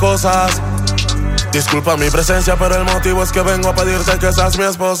de esas cosas. Disculpa mi presencia, pero el motivo es que vengo a pedirte que seas mi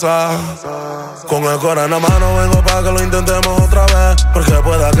esposa. Con el corazón en la mano vengo para que lo intentemos otra vez, porque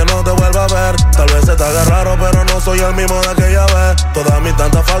pueda que no te vuelva a ver. Tal vez se te haga raro, pero no soy el mismo de aquella vez. Todas mis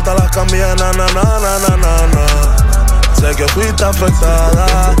tantas faltas las cambié, na. Sé que fuiste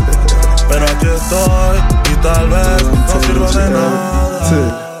afectada, pero aquí estoy y tal vez no sirva de nada. Sí.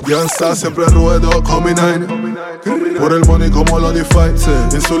 Ya está, siempre ruedo con mi nine. Por el money como lo DeFi.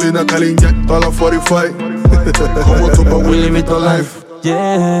 Insulina que le inyecto a la 45. Como tu pa' Willy Vito Life.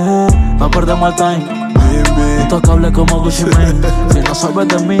 Yeah, no perdemos el time. Intocable como Gucci Mane. Si no sabes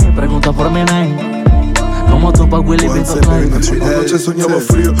de mí, pregunta por mi name. Como tú pa' Willy Vito Life. Anoche soñaba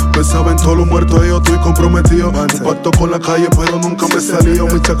frío, pensaba en todos los muertos y yo estoy comprometido. Un pacto con la calle, pero nunca me salió.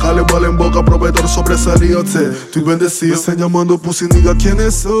 Mis chacales valen boca, proveedor sobresalido. Estoy bendecido, están llamando pussy nigga,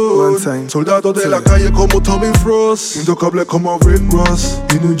 ¿quiénes son? Soldados de la calle como Tommy Frost. Intocable como Rick Ross.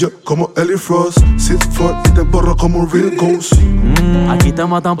 Y New York como Ellie Frost. Sit for y te borro como Real Ghost. Aquí te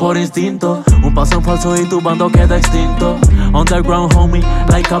matan por instinto. Un paso en falso y tu bando queda extinto. Underground homie,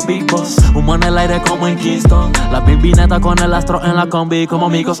 like a big boss. Humo en el aire como en Kingston. La pimpineta con el astro en la combi como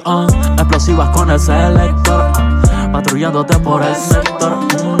amigos. Explosivas con el selector. Patrullándote por el sector.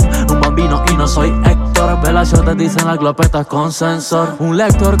 Un bambino y no soy Héctor. Velacio te dicen las glopetas con sensor. Un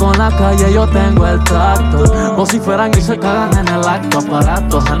lector con la calle, yo tengo el tracto. Vociferan y se cagan en el acto.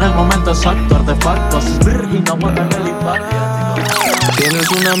 Aparatos en el momento exacto. Artefactos y no mueven el impacto. Tienes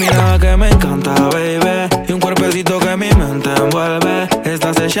una mirada que me encanta, baby, y un cuerpecito que mi mente envuelve.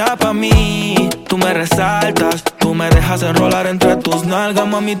 Estás hecha pa' mí, tú me resaltas, tú me dejas enrolar entre tus nalgas,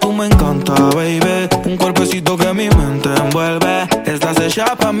 mami, tú me encanta, baby. Un cuerpecito que mi mente envuelve. Estás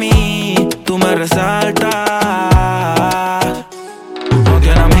hecha pa' mí, tú me resaltas. No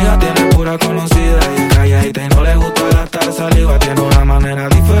tiene amiga, tiene pura conocida y calladita y no le gusta gastar saliva. Tiene una manera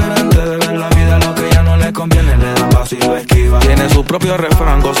diferente de ver la vida, lo que ya no le conviene le da paso y lo esquiva. Tiene su propio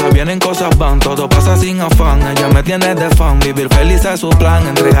refrán, cosas vienen, cosas van, todo pasa sin afán. Ella me tiene de fan, vivir feliz es su plan.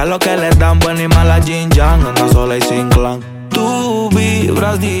 Entrega lo que le dan, buena y mala yin yang, anda sola y sin clan. Tú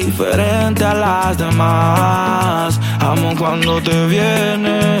vibras diferente a las demás. Amo cuando te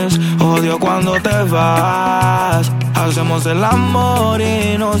vienes, odio cuando te vas. Hacemos el amor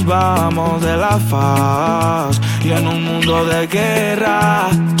y nos vamos de la faz. Y en un mundo de guerra,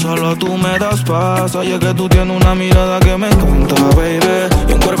 solo tú me das paz. Oye que tú tienes una mirada que me encanta, baby,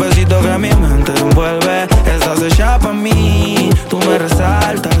 y un cuerpecito que mi mente envuelve. Estás hecha pa' mí, tú me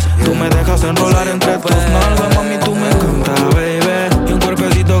resaltas, tú me dejas enrolar entre tus nalgas, mami, tú me encanta, baby, y un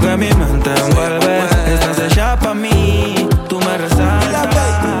cuerpecito que mi mente envuelve. Estás hecha pa' mí, tú me resaltas.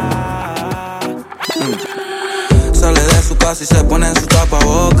 Sale de su casa y se pone en su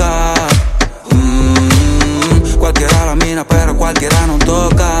tapaboca. Cualquiera la mira, pero cualquiera no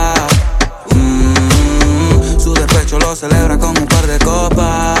toca. Su despecho lo celebra con un par de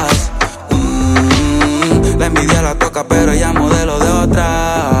copas. La envidia la toca, pero ella modelo de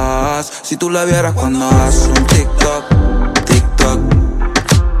otras. Si tú la vieras cuando hace un TikTok, TikTok,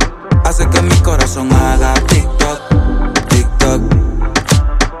 hace que mi corazón haga TikTok, TikTok.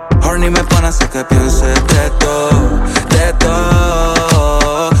 Horny me pone a hacer que piense de todo, de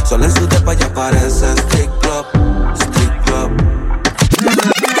todo. Solo en su depa ya parece strip club, strip club.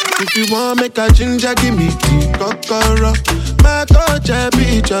 If you want make a ginger, give me the kokoro. My coach, I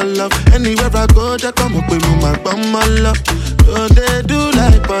be your love. Anywhere I go, just come up with my bum, my love. So they do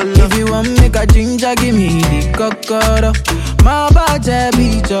like bala. If you want make a ginger, give me the kokoro. My body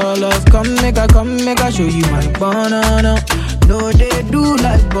be your love. Come make a show you my banana. No, they do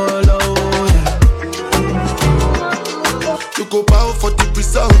like bala. You go bow for the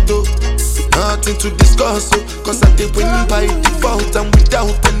result, oh. Nothing to discuss, oh. Cause I did win by default and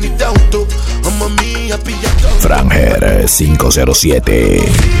without any doubt, oh. I'm a me, happy Franger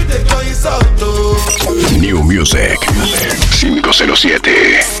 507. New Music 507.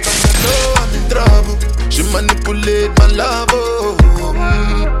 I'm in trouble. She manipulate my love, oh.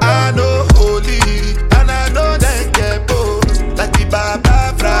 I know holy, and I know that get both. Like the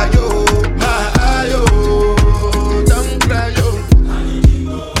Baba Frayo, my ayo. Don't cry, yo.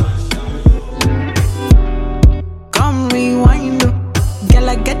 Come rewind, oh. Girl,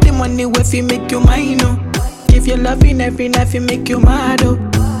 I get the money if you make you mine, oh. If you're loving every night, you make you mad, oh.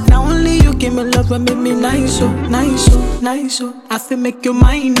 Now only you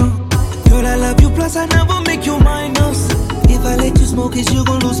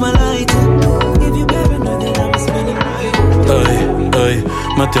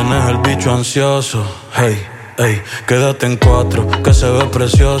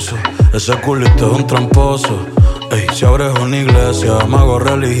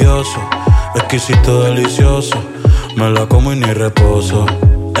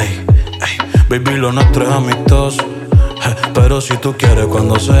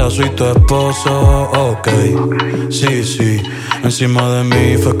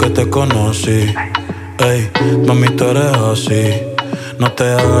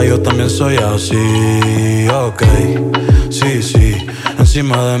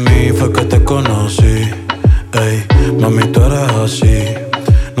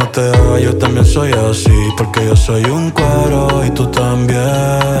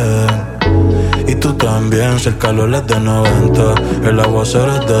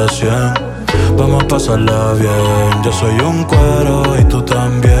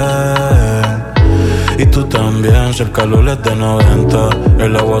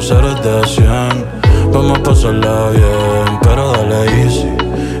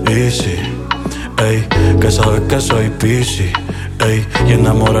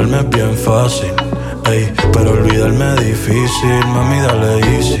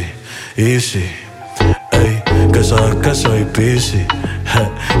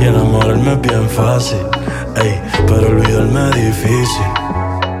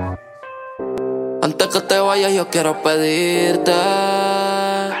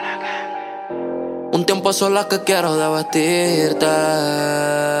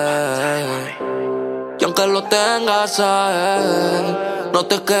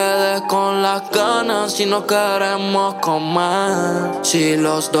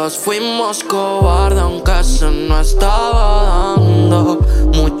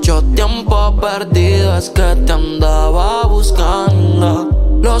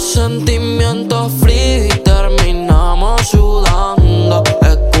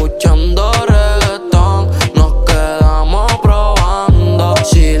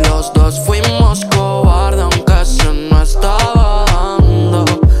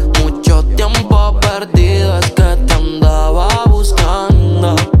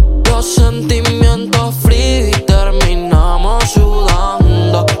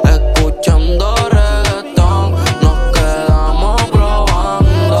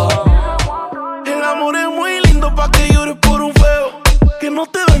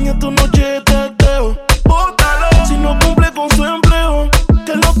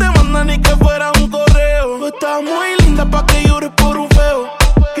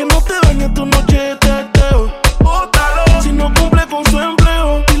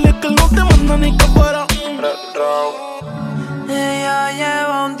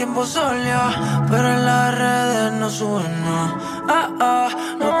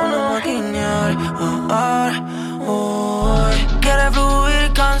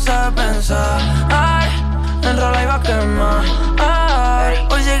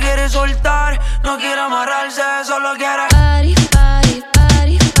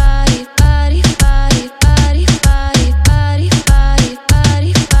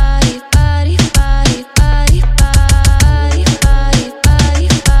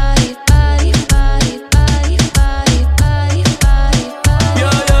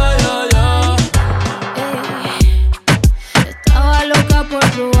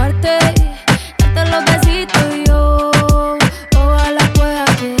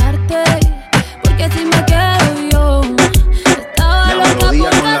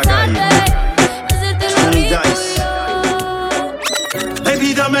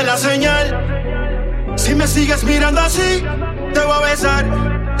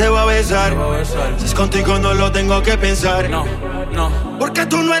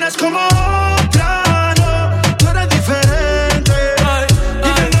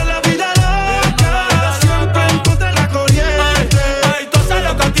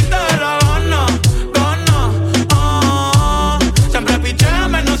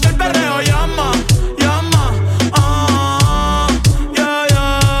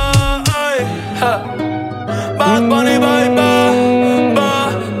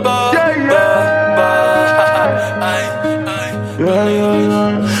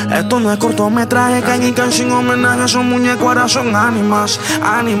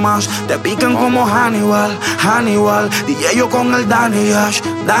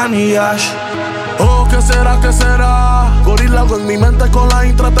Oh, ¿qué será, qué será? Gorila en mi mente con la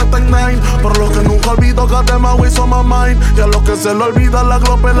intro de Tech 9. Por lo que nunca olvido que te my ways on my mind. Y a lo que se le olvida la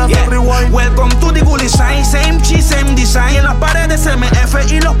globe la hace rewind. Welcome to the Gully Sign. Same cheese, same design. En las paredes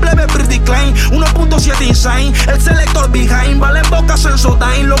MF y los plebes pretty klein. 1.7 insane. El selector behind. Valen boca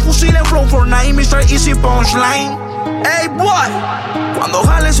Sensodyne. Los fusiles Flow 49. Mr. Easy Punchline. Hey boy, cuando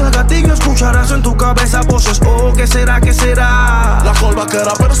jales el gatillo escucharás en tu cabeza voces. Oh, ¿qué será, qué será? La colva que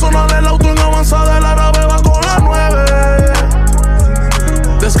era personal, el auto en avanzada, el árabe va con la 9.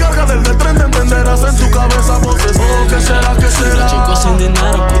 Descarga del tren, te entenderás en tu cabeza voces. Oh, ¿qué será, qué será? Chicos sin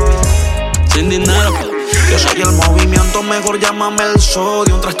dinero, sin dinero. Yo soy el movimiento, mejor llámame el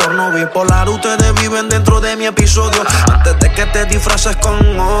sodio. Un trastorno bipolar, ustedes viven dentro de mi episodio. Antes de que te disfraces con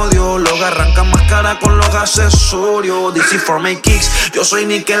odio, luego arrancan más cara con los accesorios. DC for my kicks, yo soy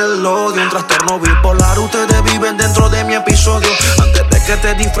Nickelodeon. Un trastorno bipolar, ustedes viven dentro de mi episodio. Antes de que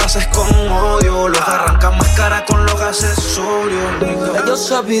te disfraces con odio, luego arrancan más cara con los accesorios. Ellos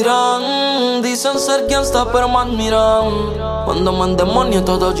se viran, dicen ser gangsta pero me admiran. Cuando me endemonio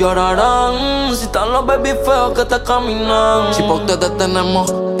todos llorarán. Si están los baby feos que te caminan. Si pa' ustedes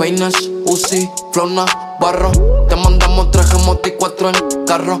tenemos peines, Uzi, Flona, Barro. Te mandamos 3 G y 4 en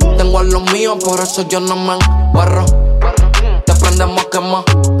carro. Tengo a los míos, por eso yo no me embarro. Te prendemos quema,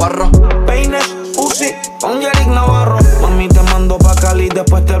 barro. Peines, Uzi, con Yerick Navarro. Mami te mando pa' Cali,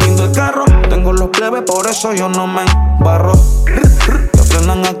 después te brindo el carro. Tengo los plebes, por eso yo no me embarro. Te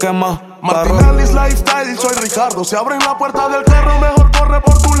frenan a quemar. Martinelli's Lifestyle, soy Ricardo. Si abren la puerta del carro, mejor corre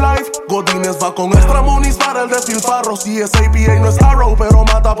por tu life. Godínez va con extra monies para el despilfarro. Si es APA no es Arrow, pero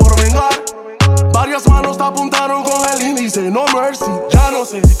mata por vengar. Varias manos te apuntaron con el índice. No mercy, ya no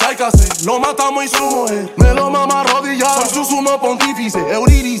sé, cáicase. Lo matamos y su mujer me lo mama arrodillado. Soy su sumo pontífice,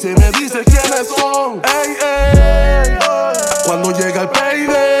 Eurídice me dice quiénes son. Ey, ey, cuando llega el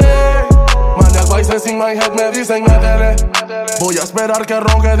payday, maniac voices in my head me dicen métele. Voy a esperar que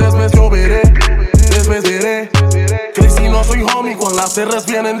ronque, después yo veré. Después veré. Crazy no soy homie, cuando las R's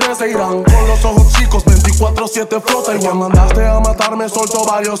vienen de Seirán. Con los ojos chicos, 24/7 flota. Igual mandaste a matarme, soltó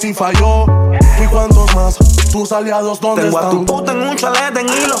varios y falló. ¿Y cuántos más? Tus aliados, ¿dónde Tengo están? Tengo a tu puta en un chalet en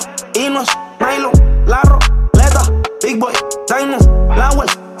hilo. Inos, Milo, Larro, Leta, Big Boy, Diamond, Lawel,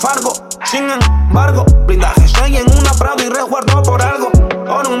 Fargo. Sin embargo, blindaje 6 en una Prado y resguardo por algo.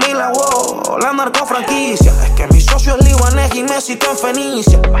 Oro un mila, wow, la narcofranquicia. Es que mi socio es libanés y me citó en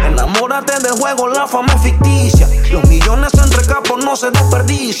Fenicia. Enamórate del juego, la fama es ficticia. Los millones entre capos no se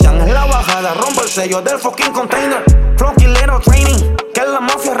desperdician. En la bajada rompo el sello del fucking container. Flow Killero Training, que la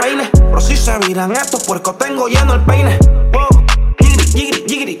mafia reine. Pero si se viran estos puercos, tengo lleno el peine. Wow, jiggity,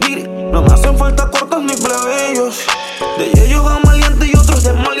 jiggity, jiggity. No me hacen falta cortos ni plebeyos. De ellos gamalientes y otros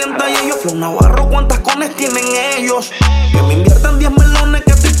desmalientan y ellos. Flow Navarro, ¿cuántas cones tienen ellos? Que me inviertan 10 melones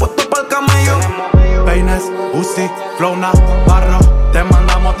que estoy puesto pa'l camello. Peines, Uzi, Flow Navarro. Te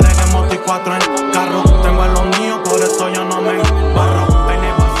mandamos 3 G y 4 en carro. Tengo a los míos, por eso yo no me embarro.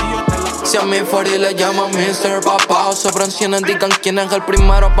 Peines vacío, te la... Si a mi Fari le llama Mr. Papá, sobre encima indican quién es el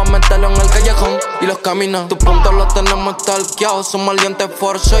primero pa' meterlo en el callejón y los caminos. Tu punto los tenemos stalkeados, somos alientes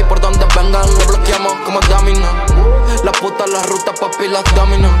forzo y por donde vengan lo bloqueamos como domino. La puta, la ruta, papi, las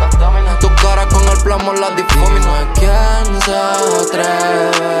domino. Tu cara con el plomo la difumino. ¿Quién se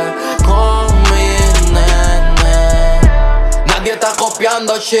atreve con mi nene? Nadie está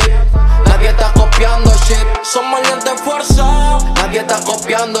copiando shit. Nadie está copiando shit. Somos alientes forzados. Nadie está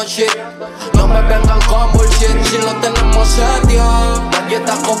copiando shit. No me vengan con bullshit si lo tenemos serio. Nadie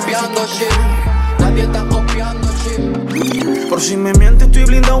está copiando shit. Nadie está copiando shit. Por si me mientes estoy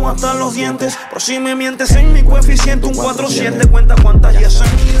blindado hasta los dientes. Por si me mientes en mi coeficiente un 4-7. Cuenta cuántas ya son.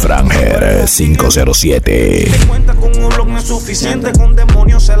 Franger 507. Te cuenta con un blog no es suficiente. Con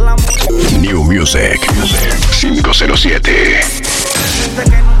demonios en la New Music 507. De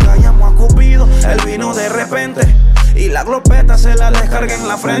que nunca llamo a Cupido, él vino de repente y la glopeta se la descarga en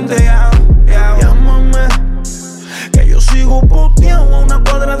la frente. Llámame, que yo sigo poteado a una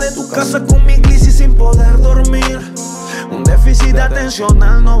cuadra de tu casa con mi crisis sin poder dormir. Un déficit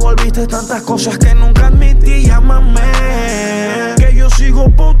atencional, no volviste tantas cosas que nunca admití. Llámame, que yo sigo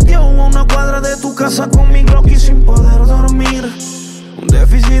poteado a una cuadra de tu casa con mi Glocky sin poder dormir. Un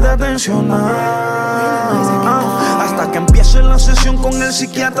déficit atencional. Hasta que empiece la sesión con el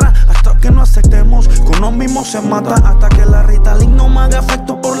psiquiatra. Hasta que no aceptemos que uno mismo se mata. Hasta que la Ritalin no me haga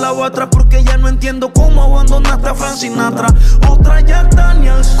efecto por la otra. Porque ya no entiendo cómo abandonaste a Frank Sinatra. Otra Jack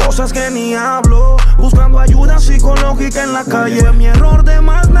Daniels, cosas que ni hablo. Buscando ayuda psicológica en la calle. Fue mi error de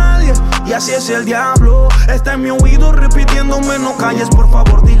más nadie, y así es el diablo. Está en mi oído repitiéndome: no calles, por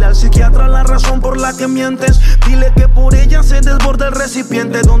favor, dile al psiquiatra la razón por la que mientes. Dile que por ella se desborda el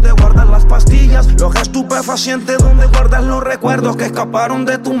recipiente donde guardas las pastillas, los estupefacientes, donde guardas los recuerdos que escaparon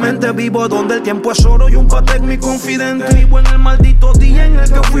de tu mente. Vivo donde el tiempo es oro y un Patek mi confidente. Vivo en el maldito día en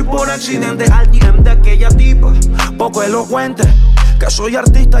el que fui por accidente al DM de aquella tipa, poco elocuente, que soy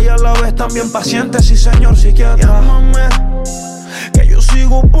artista y a la vez también paciente. Sí, señor psiquiatra. Llámame, que yo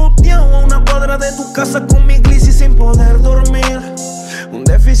sigo puteado a una cuadra de tu casa con mi glissy sin poder dormir. Un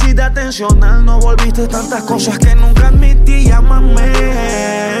déficit atencional, no volviste tantas cosas que nunca admití. Llámame,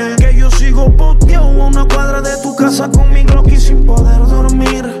 que yo sigo puteado a una cuadra de tu casa con mi Glocky sin poder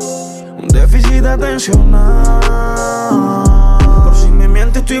dormir. Un déficit atencional. Por si me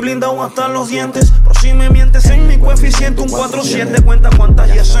mientes estoy blindado hasta los dientes. Por si me mientes en mi coeficiente un 4-7. Cuenta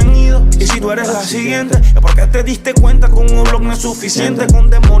cuántas ya se han ido, y si tú eres la siguiente es porque te diste cuenta que un blog no es suficiente. Con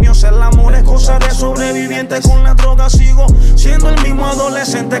demonios el amor es cosa de sobreviviente. Con la droga sigo siendo el mismo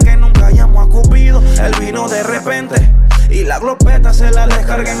adolescente que nunca llamó a Cupido. Él vino de repente y la glopeta se la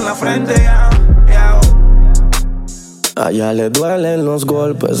descarga en la frente. A ella le duelen los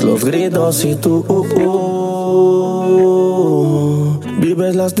golpes, los gritos y tú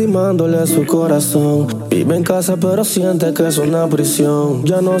vives lastimándole su corazón. Vive en casa pero siente que es una prisión.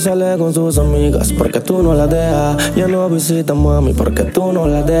 Ya no sale con sus amigas porque tú no la dejas. Ya no visita mami porque tú no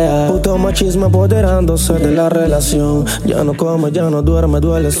la dejas. Puto machismo apoderándose de la relación. Ya no come, ya no duerme,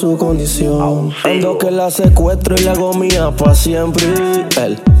 duele su condición. Ando que la secuestro y la hago mía pa' siempre.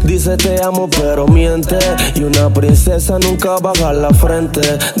 Él dice te amo pero miente. Y una princesa nunca baja la frente.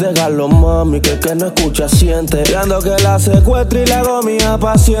 Déjalo mami que el que no escucha siente. Y ando que la secuestro y la hago mía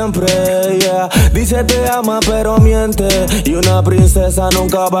pa' siempre, yeah. Dice te ama pero miente. Y una princesa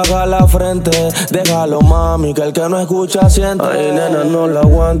nunca baja la frente. Déjalo mami que el que no escucha siente. Ay nena no lo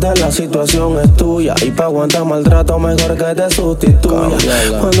aguantes, la situación es tuya. Y pa' aguantar maltrato mejor que te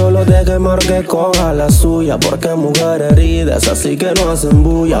sustituya. Cuando lo dejes mejor que coja la suya. Porque mujer heridas así que no hacen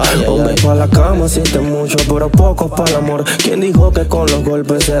bulla. Hombres pa' la cama sienten mucho pero pocos pa' el amor. ¿Quién dijo que con los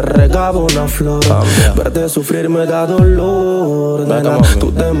golpes se regaba una flor? Verte sufrir me da dolor. Nena,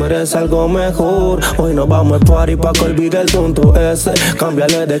 tú te mereces algo mejor. Hoy nos vamos al party pa' que olvide el tonto ese.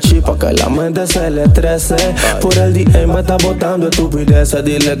 Cámbiale de chip pa' que la mente se le estrese. Por el DM me está botando estupideces.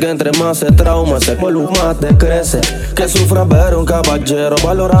 Dile que entre más se trauma, ese cuerpo más te crece. Que sufra ver un caballero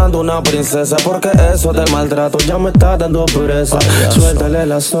valorando una princesa. Porque eso del maltrato ya me está dando pereza. Suéltale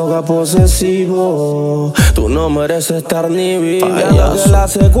la soga posesivo. Tú no mereces estar ni viva. Que la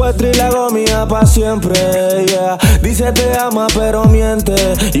secuestro y la hago mía pa' siempre, yeah. Dice te ama pero miente.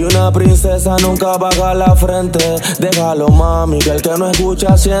 Y una princesa nunca baja la frente. Déjalo mami que el que no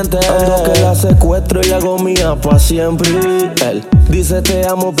escucha siente. Ando que la secuestro y la hago mía pa' siempre. Él dice te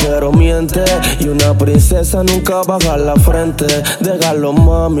amo pero miente. Y una princesa nunca baja la frente. Déjalo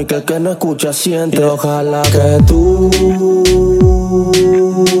mami que el que no escucha siente. Y ojalá que tú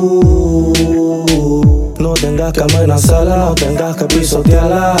no tengas que amenazarla, no tengas que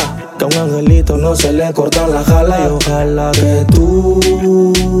pisotearla. Que a un angelito no se le cortan las alas. Y ojalá que tú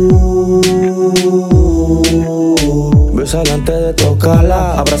besala antes de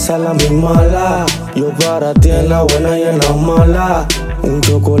tocarla, abrazarla mi mala. Yo para ti en la buena y en la mala. Un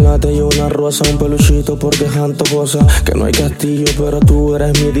chocolate y una rosa, un peluchito porque es antojosa. Que no hay castillo pero tú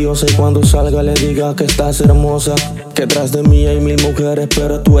eres mi diosa. Y cuando salga le diga que estás hermosa. Que tras de mí hay 1000 mujeres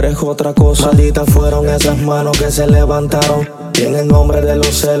pero tú eres otra cosa. Malditas fueron esas manos que se levantaron. Y en el nombre de los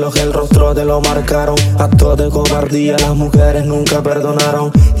celos el rostro te lo marcaron. Actos de cobardía las mujeres nunca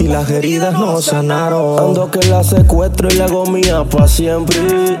perdonaron. Y las heridas no sanaron. Ando que la secuestro y la hago mía pa' siempre.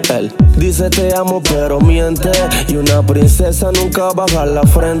 Él dice te amo pero miente. Y una princesa nunca baja la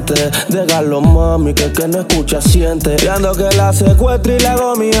frente. Déjalo mami que el que no escucha siente. Y ando que la secuestro y la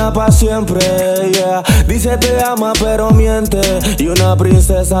hago mía pa' siempre, yeah. Dice te ama pero miente. Y una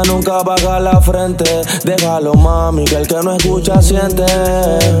princesa nunca baja la frente. Déjalo mami que el que no escucha siente.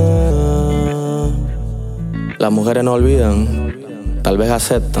 Las mujeres no olvidan, tal vez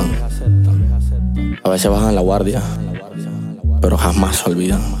aceptan, a veces bajan la guardia, pero jamás se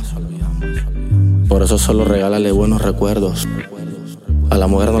olvidan. Por eso solo regálale buenos recuerdos. A la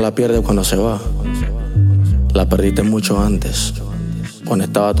mujer no la pierdes cuando se va. La perdiste mucho antes, cuando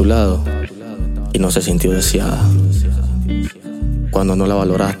estaba a tu lado y no se sintió deseada. Cuando no la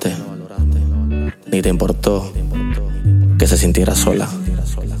valoraste, ni te importó que se sintiera sola.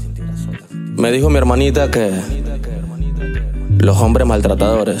 Me dijo mi hermanita que los hombres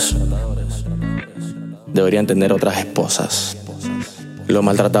maltratadores deberían tener otras esposas. Los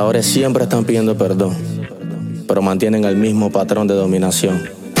maltratadores siempre están pidiendo perdón pero mantienen el mismo patrón de dominación.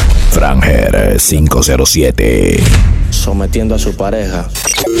 Franger 507. Sometiendo a su pareja.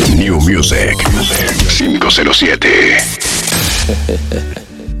 New Music 507.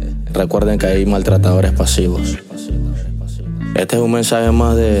 Recuerden que hay maltratadores pasivos. Este es un mensaje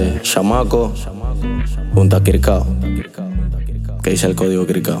más de Chamaco junto a Kirkao, que dice el código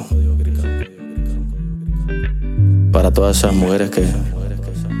Kirkao. Para todas esas mujeres que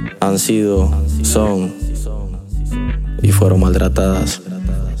han sido, son y fueron maltratadas.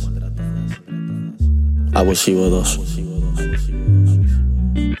 Abusivo 2.